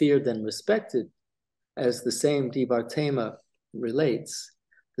more feared than respected, as the same Divartema relates.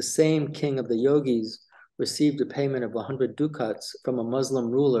 The same king of the Yogis received a payment of 100 ducats from a Muslim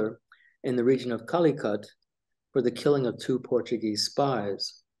ruler in the region of Calicut for the killing of 2 Portuguese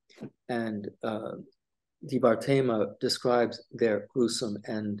spies. And Divartema describes their gruesome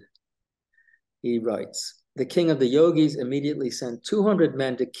end. He writes, the king of the Yogis immediately sent 200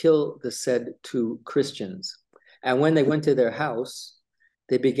 men to kill the said 2 Christians. And when they went to their house,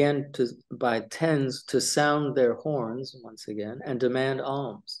 they began to, by tens, to sound their horns once again and demand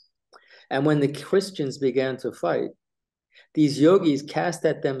alms. And when the Christians began to fight, these yogis cast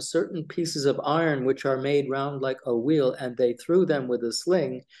at them certain pieces of iron which are made round like a wheel, and they threw them with a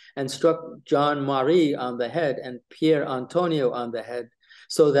sling and struck John Marie on the head and Pier Antonio on the head,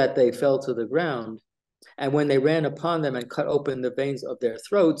 so that they fell to the ground. And when they ran upon them and cut open the veins of their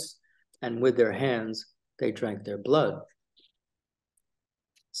throats, and with their hands they drank their blood.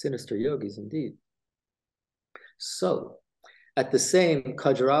 Sinister yogis indeed. So, at the same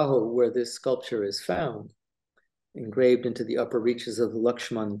Khajuraho where this sculpture is found, engraved into the upper reaches of the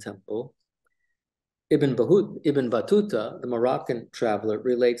Lakshman temple, Ibn Battuta, the Moroccan traveler,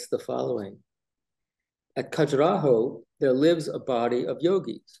 relates the following. At Khajuraho, there lives a body of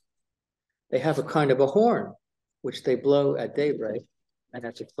yogis. They have a kind of a horn, which they blow at daybreak and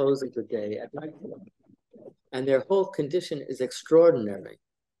at the close of the day at night. And their whole condition is extraordinary.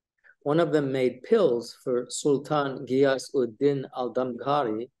 One of them made pills for Sultan Ghiyas-ud-Din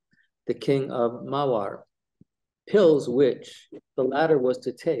al-Damghari, the king of Mawar, pills which the latter was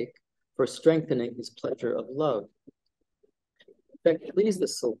to take for strengthening his pleasure of love. That pleased the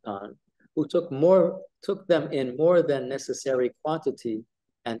Sultan, who took them in more than necessary quantity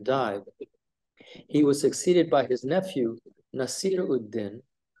and died. He was succeeded by his nephew, Nasir-ud-Din,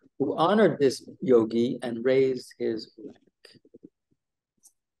 who honored this yogi and raised his rank.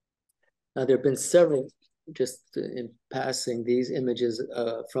 Now, there have been several, just in passing, these images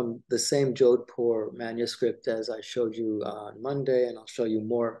from the same Jodhpur manuscript as I showed you on Monday, and I'll show you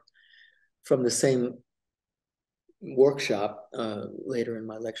more from the same workshop later in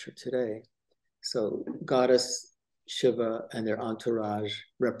my lecture today. So goddess Shiva and their entourage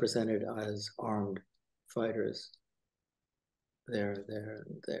represented as armed fighters. There,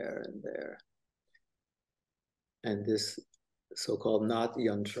 and there. And this so-called Nath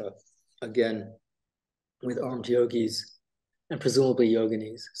Yantra, again, with armed yogis and presumably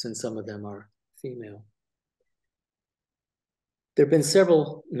yoginis, since some of them are female. There have been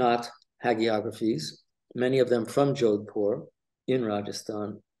several Nath hagiographies, many of them from Jodhpur in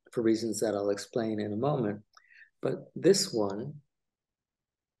Rajasthan, for reasons that I'll explain in a moment. But this one,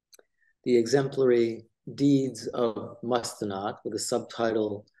 the exemplary deeds of Mastanath, with the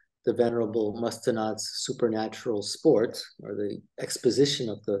subtitle, The Venerable Mastanath's Supernatural Sport, or the exposition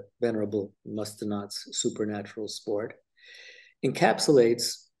of the Venerable Mastanath's supernatural sport,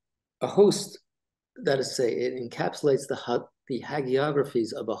 encapsulates a host, that is to say, it encapsulates the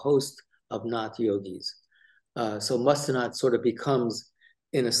hagiographies of a host of Nath yogis. So Mastanath sort of becomes,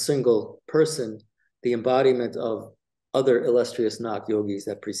 in a single person, the embodiment of other illustrious Nath yogis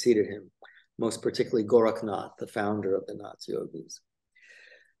that preceded him, most particularly Gorakhnath, the founder of the Nath yogis.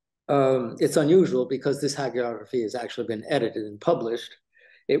 It's unusual because this hagiography has actually been edited and published.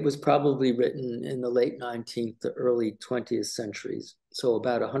 It was probably written in the late 19th to early 20th centuries, so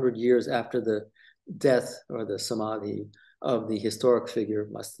about 100 years after the death or the samadhi of the historic figure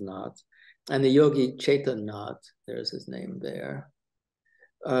Mastanath. And the yogi Chaitanath, there's his name there,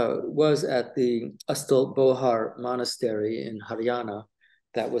 was at the Astal Bohar monastery in Haryana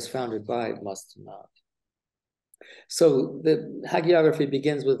that was founded by Mastanath. So the hagiography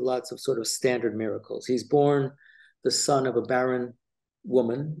begins with lots of sort of standard miracles. He's born the son of a barren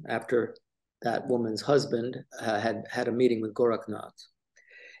woman after that woman's husband had a meeting with Gorakhnath.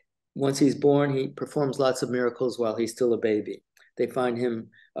 Once he's born, he performs lots of miracles while he's still a baby. They find him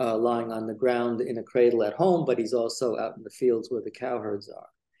lying on the ground in a cradle at home, but he's also out in the fields where the cowherds are.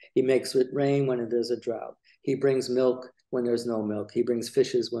 He makes it rain when there's a drought. He brings milk when there's no milk. He brings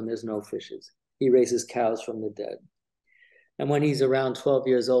fishes when there's no fishes. He raises cows from the dead. And when he's around 12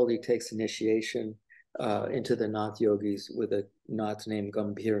 years old, he takes initiation into the Nath yogis with a Nath named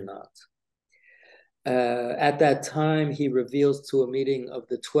Gambhir Nath. At that time, he reveals to a meeting of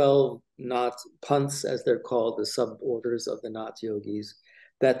the 12 Nath Panths, as they're called, the suborders of the Nath yogis,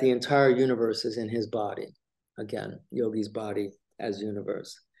 that the entire universe is in his body. Again, yogi's body as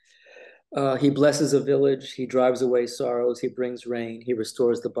universe. He blesses a village, he drives away sorrows, he brings rain, he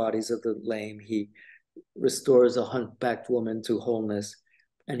restores the bodies of the lame, he restores a humpbacked woman to wholeness,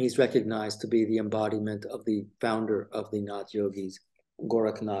 and he's recognized to be the embodiment of the founder of the Nath Yogis,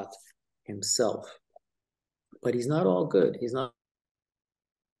 Gorakhnath himself. But he's not all good. He's not.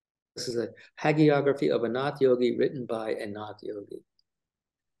 This is a hagiography of a Nath Yogi written by a Nath Yogi.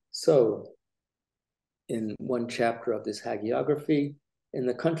 So, in one chapter of this hagiography, in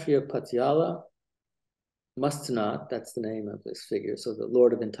the country of pātañjala, Mustanath, that's the name of this figure, so the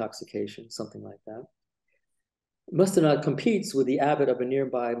Lord of Intoxication, something like that. Mustanath competes with the abbot of a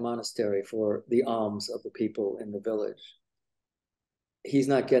nearby monastery for the alms of the people in the village. He's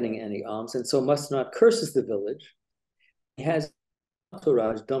not getting any alms, and so Mustanath curses the village. He has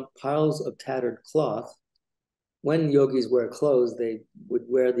entourage dump piles of tattered cloth. When yogis wear clothes, they would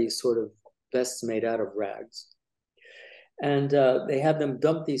wear these sort of vests made out of rags. And they have them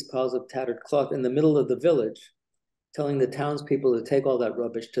dump these piles of tattered cloth in the middle of the village, telling the townspeople to take all that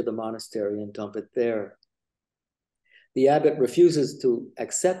rubbish to the monastery and dump it there. The abbot refuses to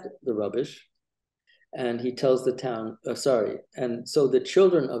accept the rubbish, and he tells the town, and so the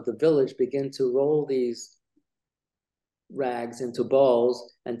children of the village begin to roll these rags into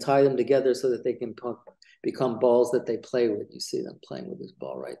balls and tie them together so that they can become balls that they play with. You see them playing with this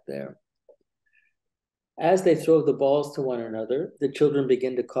ball right there. As they throw the balls to one another, the children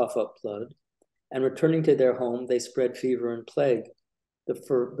begin to cough up blood, and returning to their home, they spread fever and plague,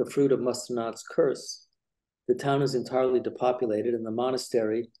 the fruit of Mustanath's curse. The town is entirely depopulated, and the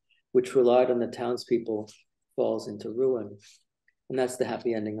monastery, which relied on the townspeople, falls into ruin. And that's the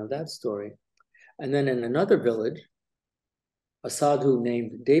happy ending of that story. And then in another village, a sadhu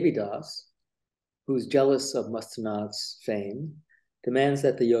named Devidas, who's jealous of Mustanath's fame, demands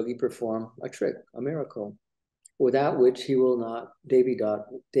that the yogi perform a trick, a miracle, without which he will not,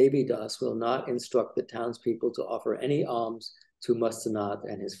 Devidas will not instruct the townspeople to offer any alms to Mustanath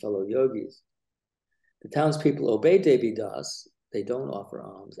and his fellow yogis. The townspeople obey Devidas, they don't offer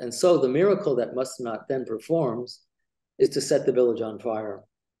alms. And so the miracle that Mustanath then performs is to set the village on fire.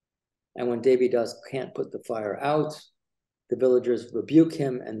 And when Devidas can't put the fire out, the villagers rebuke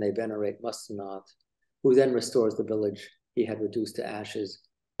him and they venerate Mustanath, who then restores the village he had reduced to ashes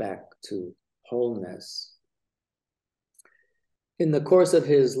back to wholeness. In the course of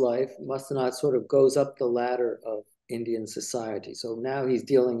his life, Mustanath sort of goes up the ladder of Indian society. So now he's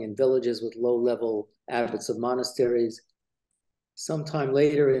dealing in villages with low-level abbots of monasteries. Sometime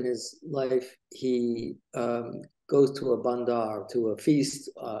later in his life, he goes to a bandar, to a feast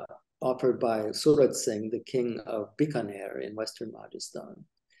offered by Surat Singh, the king of Bikaner in Western Rajasthan.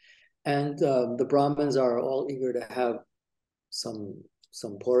 And the Brahmins are all eager to have some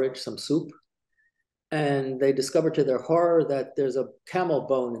porridge, some soup. And they discover to their horror that there's a camel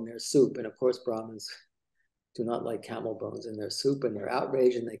bone in their soup. And of course, Brahmins do not like camel bones in their soup, and they're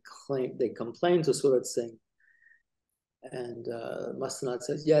outraged, and they complain to Surat Singh. And Mustanath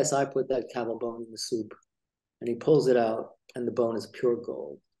says, yes, I put that camel bone in the soup. And he pulls it out, and the bone is pure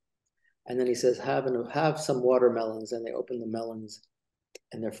gold. And then he says, have some watermelons, and they open the melons,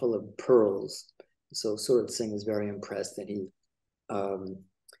 and they're full of pearls. So Surat Singh is very impressed, and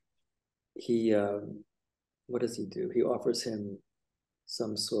what does he do? He offers him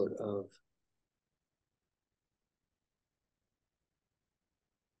some sort of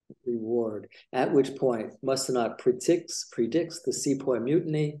reward, at which point Mustanath predicts the Sepoy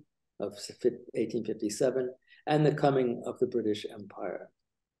Mutiny of 1857 and the coming of the British Empire.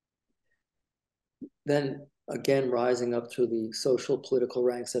 Then again, rising up through the social political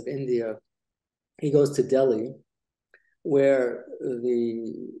ranks of India, he goes to Delhi, where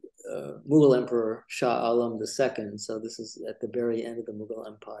the Mughal Emperor Shah Alam II, so this is at the very end of the Mughal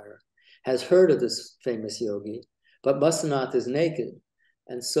Empire, has heard of this famous yogi, but Mustanath is naked.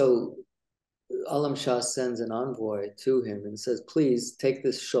 And so Alam Shah sends an envoy to him and says, please take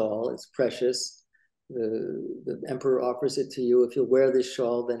this shawl, it's precious. The emperor offers it to you. If you'll wear this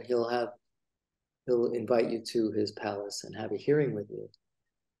shawl, then he'll invite you to his palace and have a hearing with you.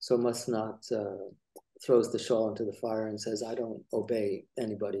 So Mustanath throws the shawl into the fire and says, I don't obey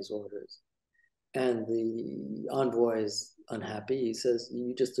anybody's orders. And the envoy is unhappy. He says,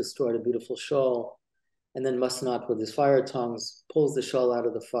 you just destroyed a beautiful shawl. And then Mustanath, with his fire tongs, pulls the shawl out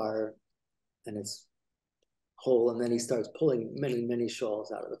of the fire, and it's whole. And then he starts pulling many, many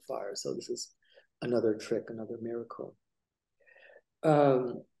shawls out of the fire. So this is another trick, another miracle.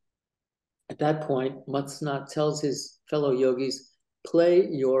 At that point, Mustanath tells his fellow yogis, play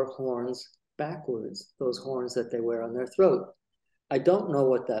your horns backwards, those horns that they wear on their throat. I don't know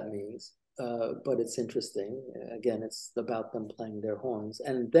what that means, but it's interesting. Again, it's about them playing their horns.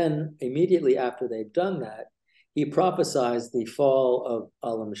 And then immediately after they've done that, he prophesies the fall of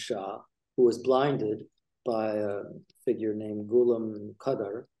Alam Shah, who was blinded by a figure named Ghulam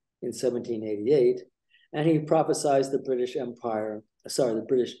Qadar in 1788. And he prophesies the British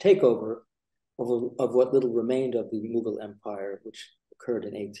takeover of what little remained of the Mughal Empire, which occurred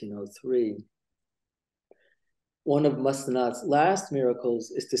in 1803. One of Mastanath's last miracles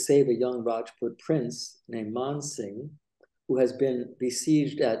is to save a young Rajput prince named Man Singh, who has been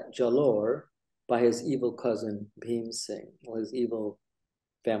besieged at Jalore by his evil cousin Bhim Singh, or his evil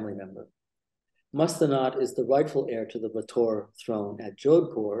family member. Mastanath is the rightful heir to the Rathore throne at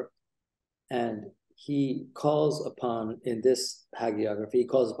Jodhpur, and he calls upon, in this hagiography, he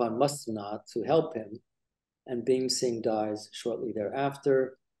calls upon Mastanath to help him, and Bhim Singh dies shortly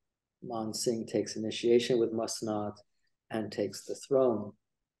thereafter. Man Singh takes initiation with Mastanath and takes the throne.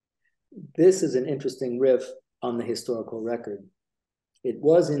 This is an interesting riff on the historical record. It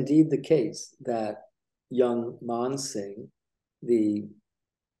was indeed the case that young Man Singh,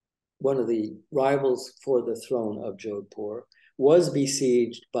 one of the rivals for the throne of Jodhpur, was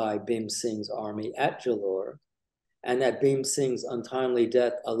besieged by Bhim Singh's army at Jalore, and that Bhim Singh's untimely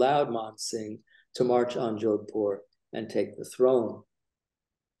death allowed Man Singh to march on Jodhpur and take the throne.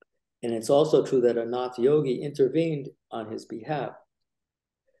 And it's also true that a Nath Yogi intervened on his behalf.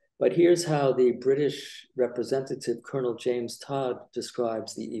 But here's how the British representative, Colonel James Todd,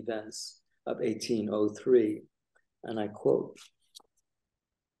 describes the events of 1803. And I quote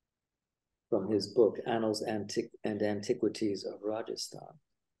from his book, Annals and Antiquities of Rajasthan.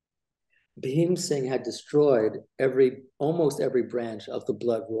 Bhim Singh had destroyed almost every branch of the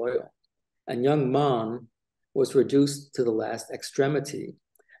blood royal, and young Man was reduced to the last extremity,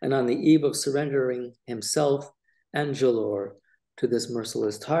 and on the eve of surrendering himself and Jalore to this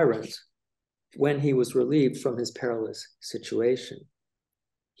merciless tyrant, when he was relieved from his perilous situation.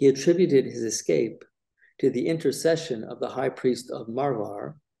 He attributed his escape to the intercession of the high priest of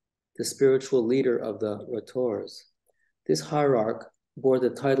Marwar, the spiritual leader of the Rathores. This hierarch bore the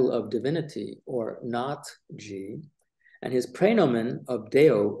title of divinity, or Nath-ji, and his praenomen of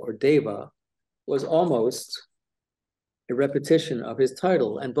Deo, or Deva, was almost a repetition of his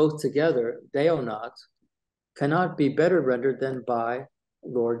title, and both together, Deonath, cannot be better rendered than by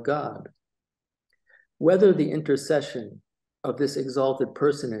Lord God. Whether the intercession of this exalted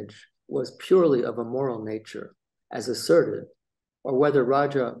personage was purely of a moral nature, as asserted, or whether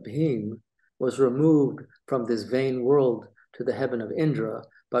Raja Bhim was removed from this vain world to the heaven of Indra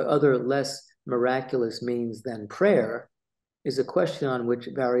by other less miraculous means than prayer, is a question on which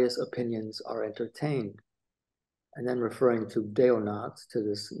various opinions are entertained. And then referring to Deonath, to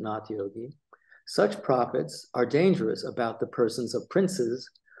this Nath Yogi, such prophets are dangerous about the persons of princes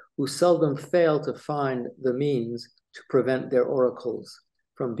who seldom fail to find the means to prevent their oracles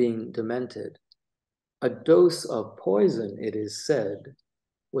from being demented. A dose of poison, it is said,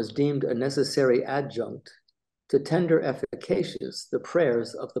 was deemed a necessary adjunct to tender efficacious the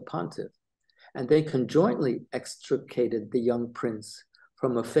prayers of the pontiff, and they conjointly extricated the young prince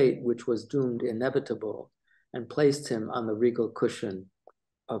from a fate which was doomed inevitable and placed him on the regal cushion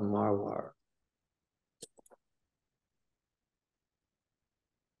of Marwar.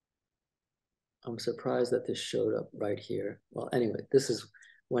 I'm surprised that this showed up right here. Well, anyway, this is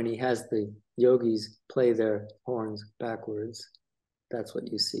when he has the yogis play their horns backwards. That's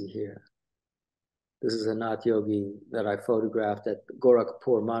what you see here. This is a Nath Yogi that I photographed at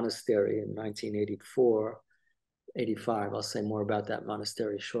Gorakhpur Monastery in 1984, 85. I'll say more about that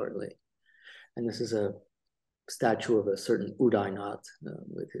monastery shortly. And this is a statue of a certain Udaynath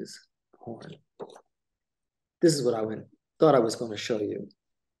with his horn. This is what I thought I was going to show you.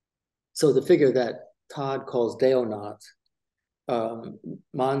 So the figure that Todd calls Deonath,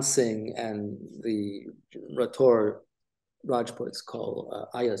 Man Singh and the Rathore Rajputs call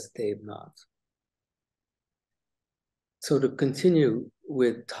Ayas Devnath. So to continue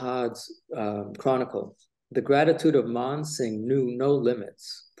with Todd's chronicle, the gratitude of Man Singh knew no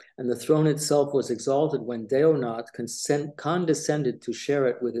limits, and the throne itself was exalted when Deonath condescended to share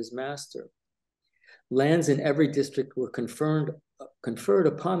it with his master. Lands in every district were conferred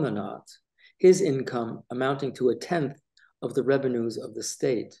upon the Nath, his income amounting to 1/10 of the revenues of the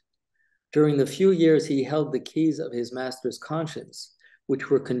state. During the few years he held the keys of his master's conscience, which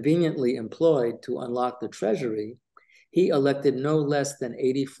were conveniently employed to unlock the treasury, he elected no less than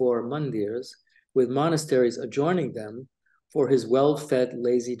 84 mandirs, with monasteries adjoining them, for his well-fed,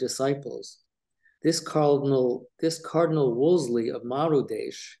 lazy disciples. This Cardinal Wolseley of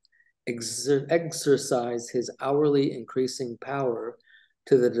Marudesh exercised his hourly increasing power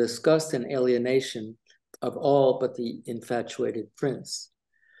to the disgust and alienation of all but the infatuated prince.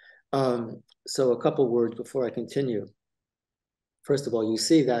 So a couple words before I continue. First of all, you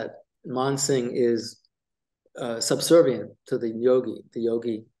see that Mansingh is subservient to the yogi. The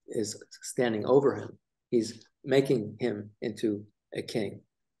yogi is standing over him. He's making him into a king.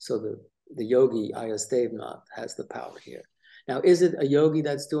 So the yogi, Ayastevnath, has the power here. Now, is it a yogi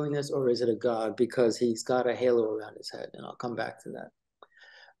that's doing this, or is it a god? Because he's got a halo around his head, and I'll come back to that.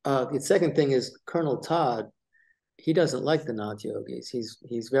 The second thing is Colonel Todd. He doesn't like the Nath yogis.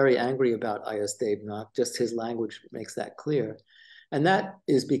 He's very angry about Ayastevnath. Just his language makes that clear. And that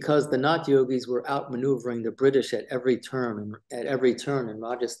is because the Nath yogis were outmaneuvering the British at every turn in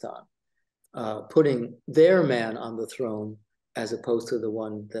Rajasthan, putting their man on the throne as opposed to the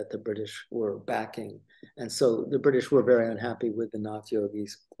one that the British were backing. And so the British were very unhappy with the Nath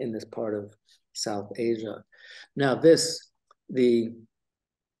yogis in this part of South Asia. Now this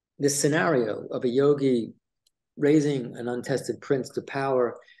scenario of a yogi raising an untested prince to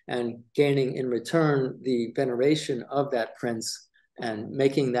power and gaining in return the veneration of that prince and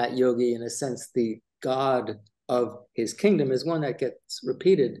making that yogi, in a sense, the god of his kingdom, is one that gets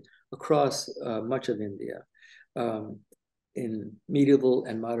repeated across much of India, in medieval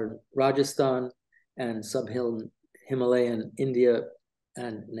and modern Rajasthan and sub-Himalayan India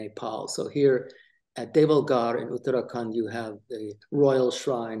and Nepal. So here at Devalgarh in Uttarakhand, you have the royal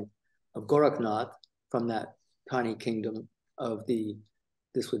shrine of Gorakhnath from that tiny kingdom of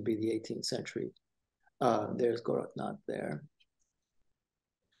this would be the 18th century. There's Gorakhnath there.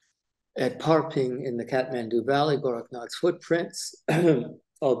 At Parping in the Kathmandu Valley, Gorakhnath's footprints,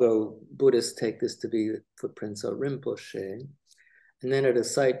 although Buddhists take this to be the footprints of Rinpoche. And then at a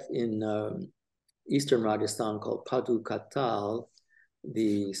site in eastern Rajasthan called Padukatal,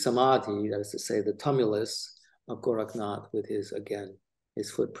 the samadhi, that is to say the tumulus of Gorakhnath with his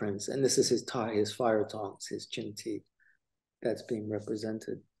footprints. And this is his fire tongs, his chinti, that's being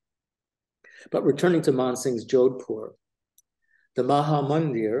represented. But returning to Mansingh's Jodhpur, the Maha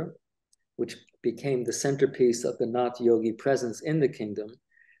Mandir, which became the centerpiece of the Nath yogi presence in the kingdom,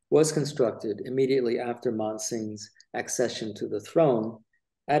 was constructed immediately after Mansingh's accession to the throne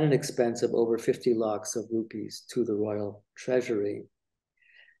at an expense of over 50 lakhs of rupees to the royal treasury.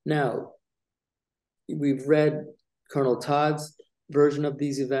 Now, we've read Colonel Todd's version of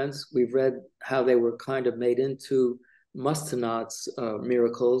these events. We've read how they were kind of made into Mastanath's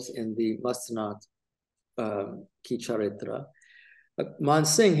miracles in the Mastanath Kicharitra.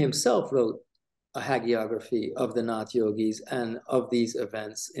 Mansingh himself wrote a hagiography of the Nath yogis and of these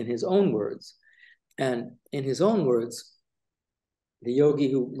events in his own words. And in his own words, the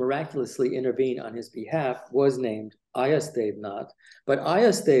yogi who miraculously intervened on his behalf was named Ayastevnath, but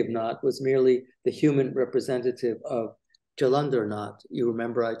Ayastevnath was merely the human representative of Jalandharnath. You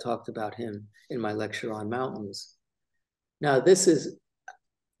remember I talked about him in my lecture on mountains. Now, this is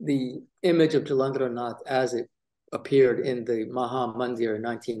the image of Jalandharnath as it appeared in the Maha Mandir in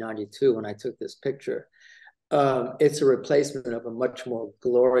 1992 when I took this picture. It's a replacement of a much more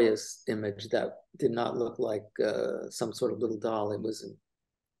glorious image that did not look like some sort of little doll. It was in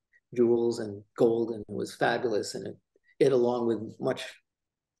jewels and gold, and it was fabulous. And it along with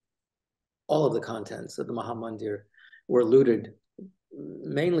all of the contents of the Maha Mandir were looted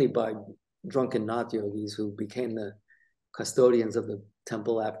mainly by drunken Nath yogis who became the custodians of the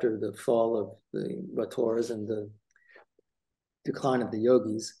temple after the fall of the Rators and the decline of the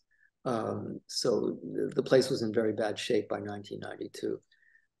yogis. So the place was in very bad shape by 1992.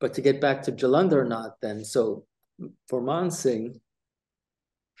 But to get back to Jalandharnath then, so for Mansingh,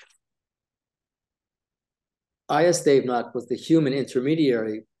 Ayastevnath was the human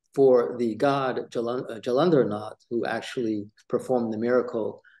intermediary for the god Jalandharnath, who actually performed the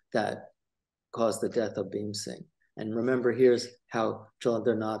miracle that caused the death of Bhim Singh. And remember, here's how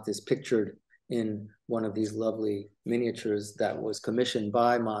Jalandharnath is pictured in one of these lovely miniatures that was commissioned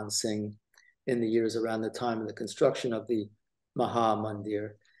by Mansingh in the years around the time of the construction of the Maha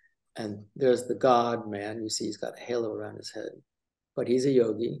Mandir. And there's the god man. You see he's got a halo around his head, but he's a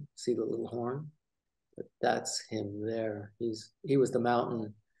yogi. See the little horn? But that's him there. He was the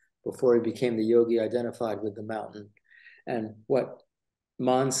mountain before he became the yogi identified with the mountain. And what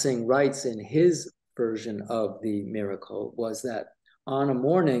Mansingh writes in his version of the miracle was that on a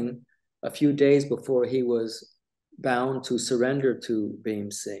morning, a few days before he was bound to surrender to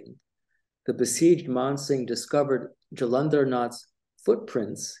Bhim Singh, the besieged Mansingh discovered Jalandharnath's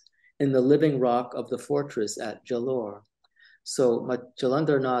footprints in the living rock of the fortress at Jalore. So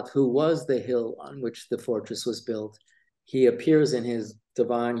Jalandharnath, who was the hill on which the fortress was built, he appears in his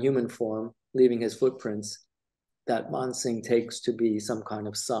divine human form, leaving his footprints that Mansingh takes to be some kind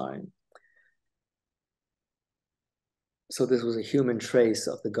of sign. So this was a human trace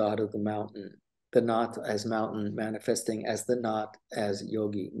of the god of the mountain, the Nath as mountain manifesting as the Nath as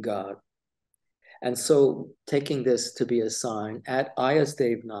yogi god. And so taking this to be a sign, at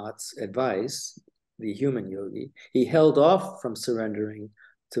Ayasdevnath's advice, the human yogi, he held off from surrendering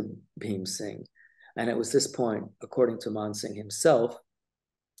to Bhim Singh. And it was this point, according to Mansingh himself,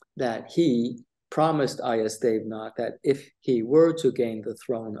 that he promised Ayasdevnath that if he were to gain the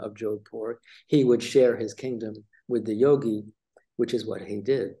throne of Jodhpur, he would share his kingdom with the yogi, which is what he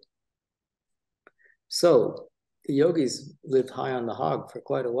did. So the yogis lived high on the hog for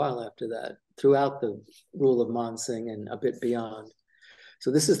quite a while after that, throughout the rule of Mansingh and a bit beyond.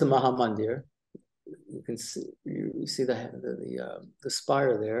 So this is the Mahamandir. You can see, you see the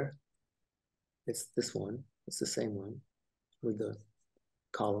spire there. It's this one. It's the same one with the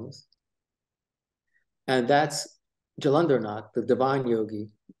columns. And that's Jalandharnath, the divine yogi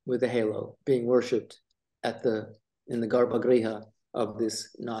with the halo, being worshipped in the Garbhagriha of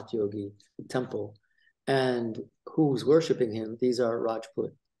this Nath yogi temple. And who's worshiping him? These are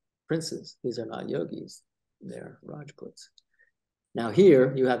Rajput princes. These are not yogis. They're Rajputs. Now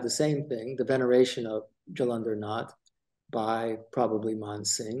here you have the same thing, the veneration of Jalandharnath by probably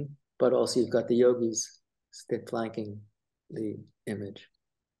Mansingh, but also you've got the yogis flanking the image.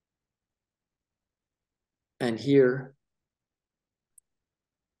 And here,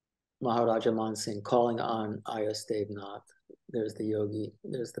 Maharaja Mansingh calling on Ayasdevnath. There's the yogi,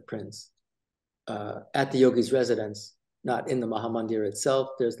 there's the prince. At the yogi's residence, not in the Mahamandir itself,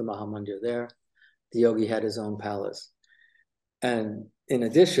 there's the Mahamandir there. The yogi had his own palace. And in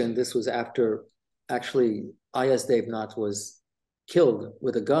addition, this was after actually Ayasdevnath was killed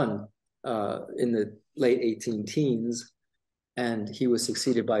with a gun in the late 18 teens, and he was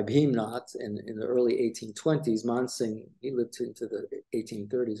succeeded by Bhimnath in the early 1820s. Mansingh, he lived into the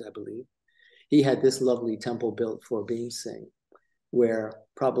 1830s, I believe. He had this lovely temple built for Bhim Singh, where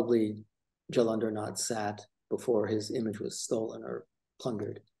probably Jalandharnath sat before his image was stolen or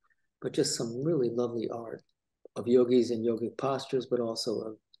plundered. But just some really lovely art of yogis and yogic postures, but also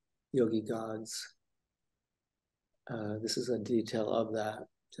of yogi gods. This is a detail of that,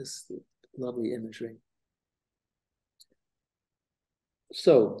 just lovely imagery.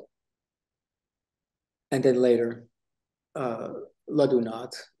 So, and then later,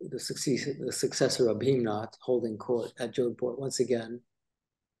 Ladunath, the successor of Bhimnath, holding court at Jodhpur. Once again,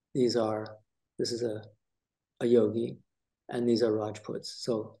 this is a yogi, and these are Rajputs.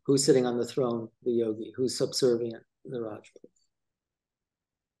 So who's sitting on the throne? The yogi. Who's subservient? The Rajputs.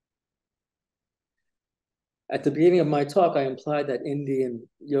 At the beginning of my talk, I implied that Indian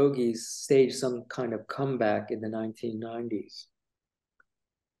yogis staged some kind of comeback in the 1990s.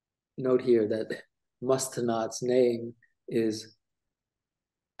 Note here that Mastanath's name is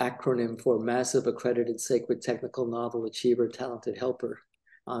acronym for Massive Accredited Sacred Technical Novel Achiever Talented Helper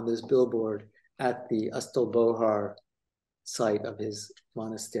on this billboard at the Astal Bohar site of his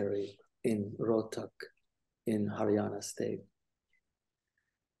monastery in Rohtak in Haryana state.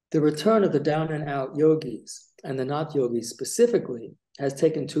 The return of the down and out yogis, and the Nath yogis specifically, has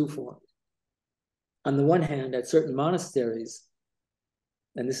taken two forms. On the one hand, at certain monasteries,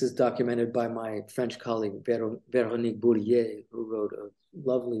 and this is documented by my French colleague, Véronique Bourrier, who wrote a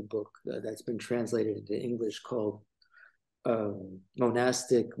lovely book that's been translated into English called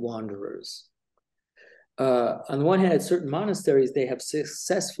Monastic Wanderers. On the one hand, at certain monasteries, they have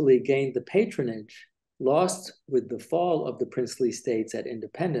successfully gained the patronage lost with the fall of the princely states at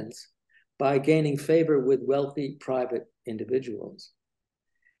independence by gaining favor with wealthy private individuals.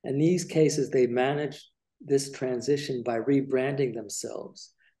 In these cases, they managed this transition by rebranding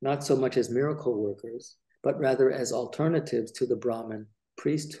themselves, not so much as miracle workers, but rather as alternatives to the Brahmin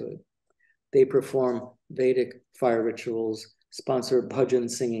priesthood. They perform Vedic fire rituals, sponsor bhajan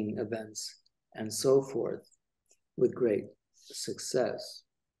singing events, and so forth with great success.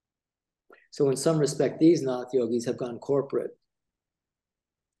 So in some respect, these Nath yogis have gone corporate.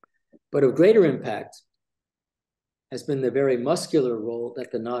 But of greater impact has been the very muscular role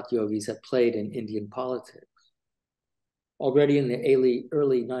that the Nath yogis have played in Indian politics. Already in the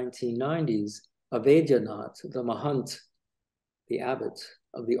early 1990s, Avaidhanath, the Mahant, the abbot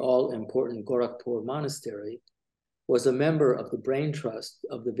of the all-important Gorakhpur monastery, was a member of the brain trust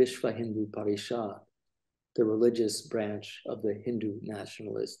of the Vishva Hindu Parishad, the religious branch of the Hindu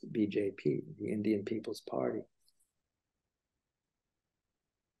nationalist BJP, the Indian People's Party.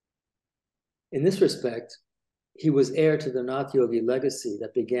 In this respect, he was heir to the Nath Yogi legacy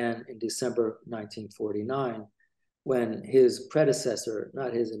that began in December 1949, when his predecessor,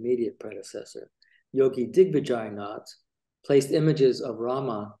 not his immediate predecessor, Yogi Digvijayanath placed images of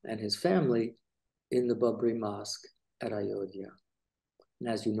Rama and his family in the Babri Mosque at Ayodhya. And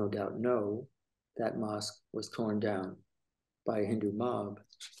as you no doubt know, that mosque was torn down by a Hindu mob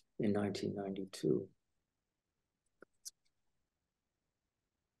in 1992.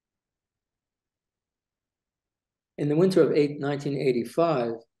 In the winter of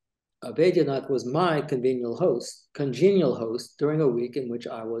 1985, Abhayanath was my congenial host during a week in which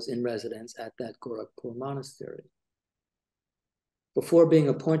I was in residence at that Gorakhpur monastery. Before being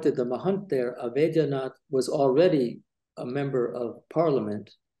appointed the Mahant there, Abhayanath was already a member of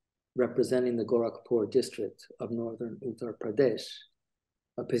parliament representing the Gorakhpur district of northern Uttar Pradesh,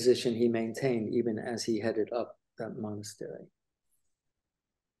 a position he maintained even as he headed up that monastery.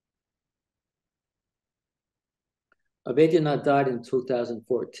 Abhayanath died in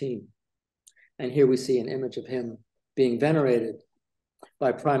 2014, and here we see an image of him being venerated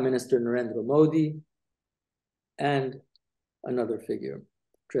by Prime Minister Narendra Modi and another figure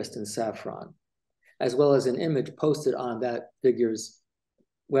dressed in saffron, as well as an image posted on that figure's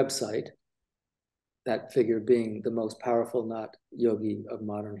website, that figure being the most powerful not yogi of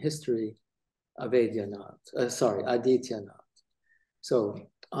modern history, Adityanath. So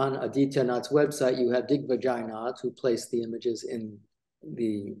on Adityanath's website, you have Digvijayanath, who placed the images in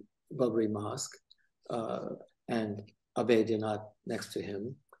the Babri Mosque, and Abhayanath next to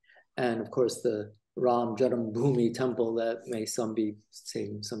him. And of course, the Ram Janambhoomi temple that may someday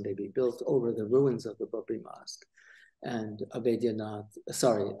be built over the ruins of the Babri Mosque. And Adityanath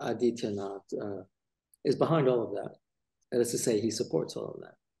is behind all of that. That is to say, he supports all of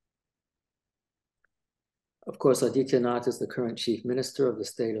that. Of course, Adityanath is the current chief minister of the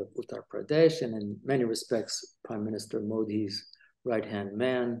state of Uttar Pradesh, and in many respects, Prime Minister Modi's right-hand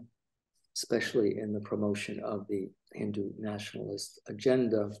man, especially in the promotion of the Hindu nationalist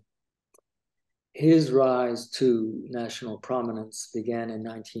agenda. His rise to national prominence began in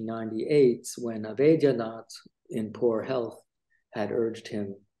 1998 when Abhayanath, in poor health, had urged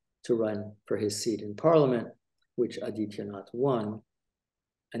him to run for his seat in parliament, which Adityanath won.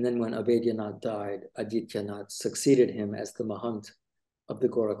 And then when Abhayanath died, Adityanath succeeded him as the Mahant of the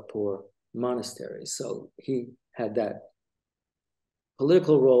Gorakhpur monastery. So he had that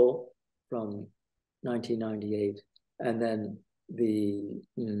political role from 1998, and then the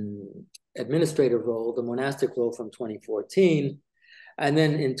administrative role, the monastic role from 2014. And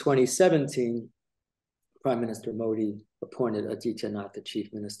then in 2017, Prime Minister Modi appointed Adityanath the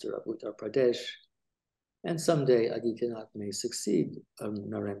chief minister of Uttar Pradesh. And someday Adityanath may succeed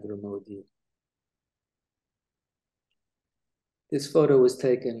Narendra Modi. This photo was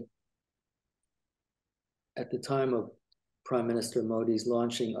taken at the time of Prime Minister Modi's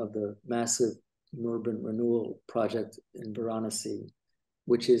launching of the massive urban renewal project in Varanasi,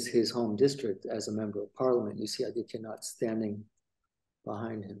 which is his home district as a member of parliament. You see Adityanath standing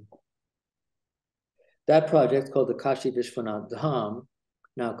behind him. That project, called the Kashi Vishwanath Dham,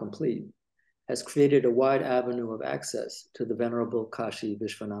 now complete, has created a wide avenue of access to the venerable Kashi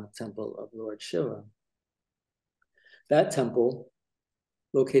Vishwanath temple of Lord Shiva. That temple,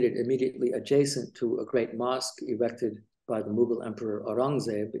 located immediately adjacent to a great mosque erected by the Mughal Emperor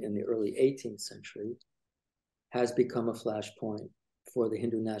Aurangzeb in the early 18th century, has become a flashpoint for the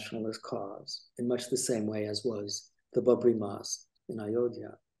Hindu nationalist cause in much the same way as was the Babri Mosque in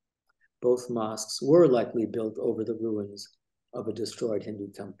Ayodhya. Both mosques were likely built over the ruins of a destroyed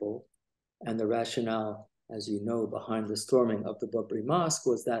Hindu temple, and the rationale, as you know, behind the storming of the Babri Mosque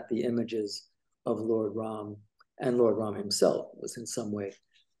was that the images of Lord Ram and Lord Ram himself was in some way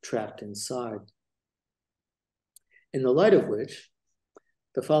trapped inside. In the light of which,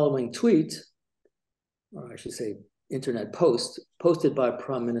 the following tweet, or I should say internet post, posted by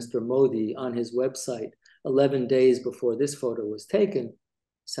Prime Minister Modi on his website 11 days before this photo was taken,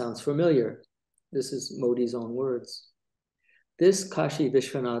 sounds familiar. This is Modi's own words. This Kashi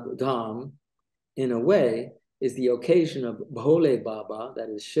Vishwanath Dham, in a way, is the occasion of Bhole Baba, that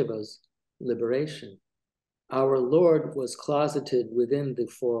is Shiva's, liberation. Our Lord was closeted within the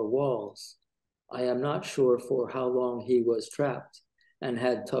four walls. I am not sure for how long he was trapped and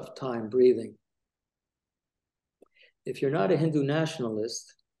had tough time breathing. If you're not a Hindu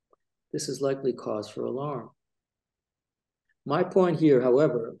nationalist, this is likely cause for alarm. My point here,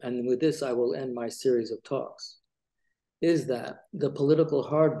 however, and with this I will end my series of talks, is that the political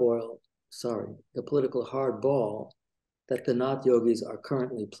hardball that the Nath yogis are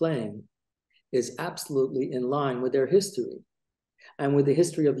currently playing is absolutely in line with their history and with the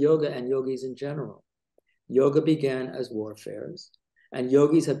history of yoga and yogis in general. Yoga began as warfares, and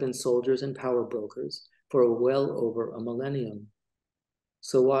yogis have been soldiers and power brokers for well over a millennium.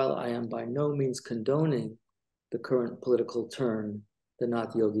 So while I am by no means condoning the current political turn the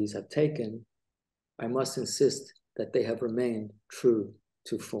Nath yogis have taken, I must insist that they have remained true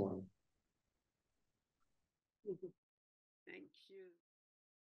to form. Mhm.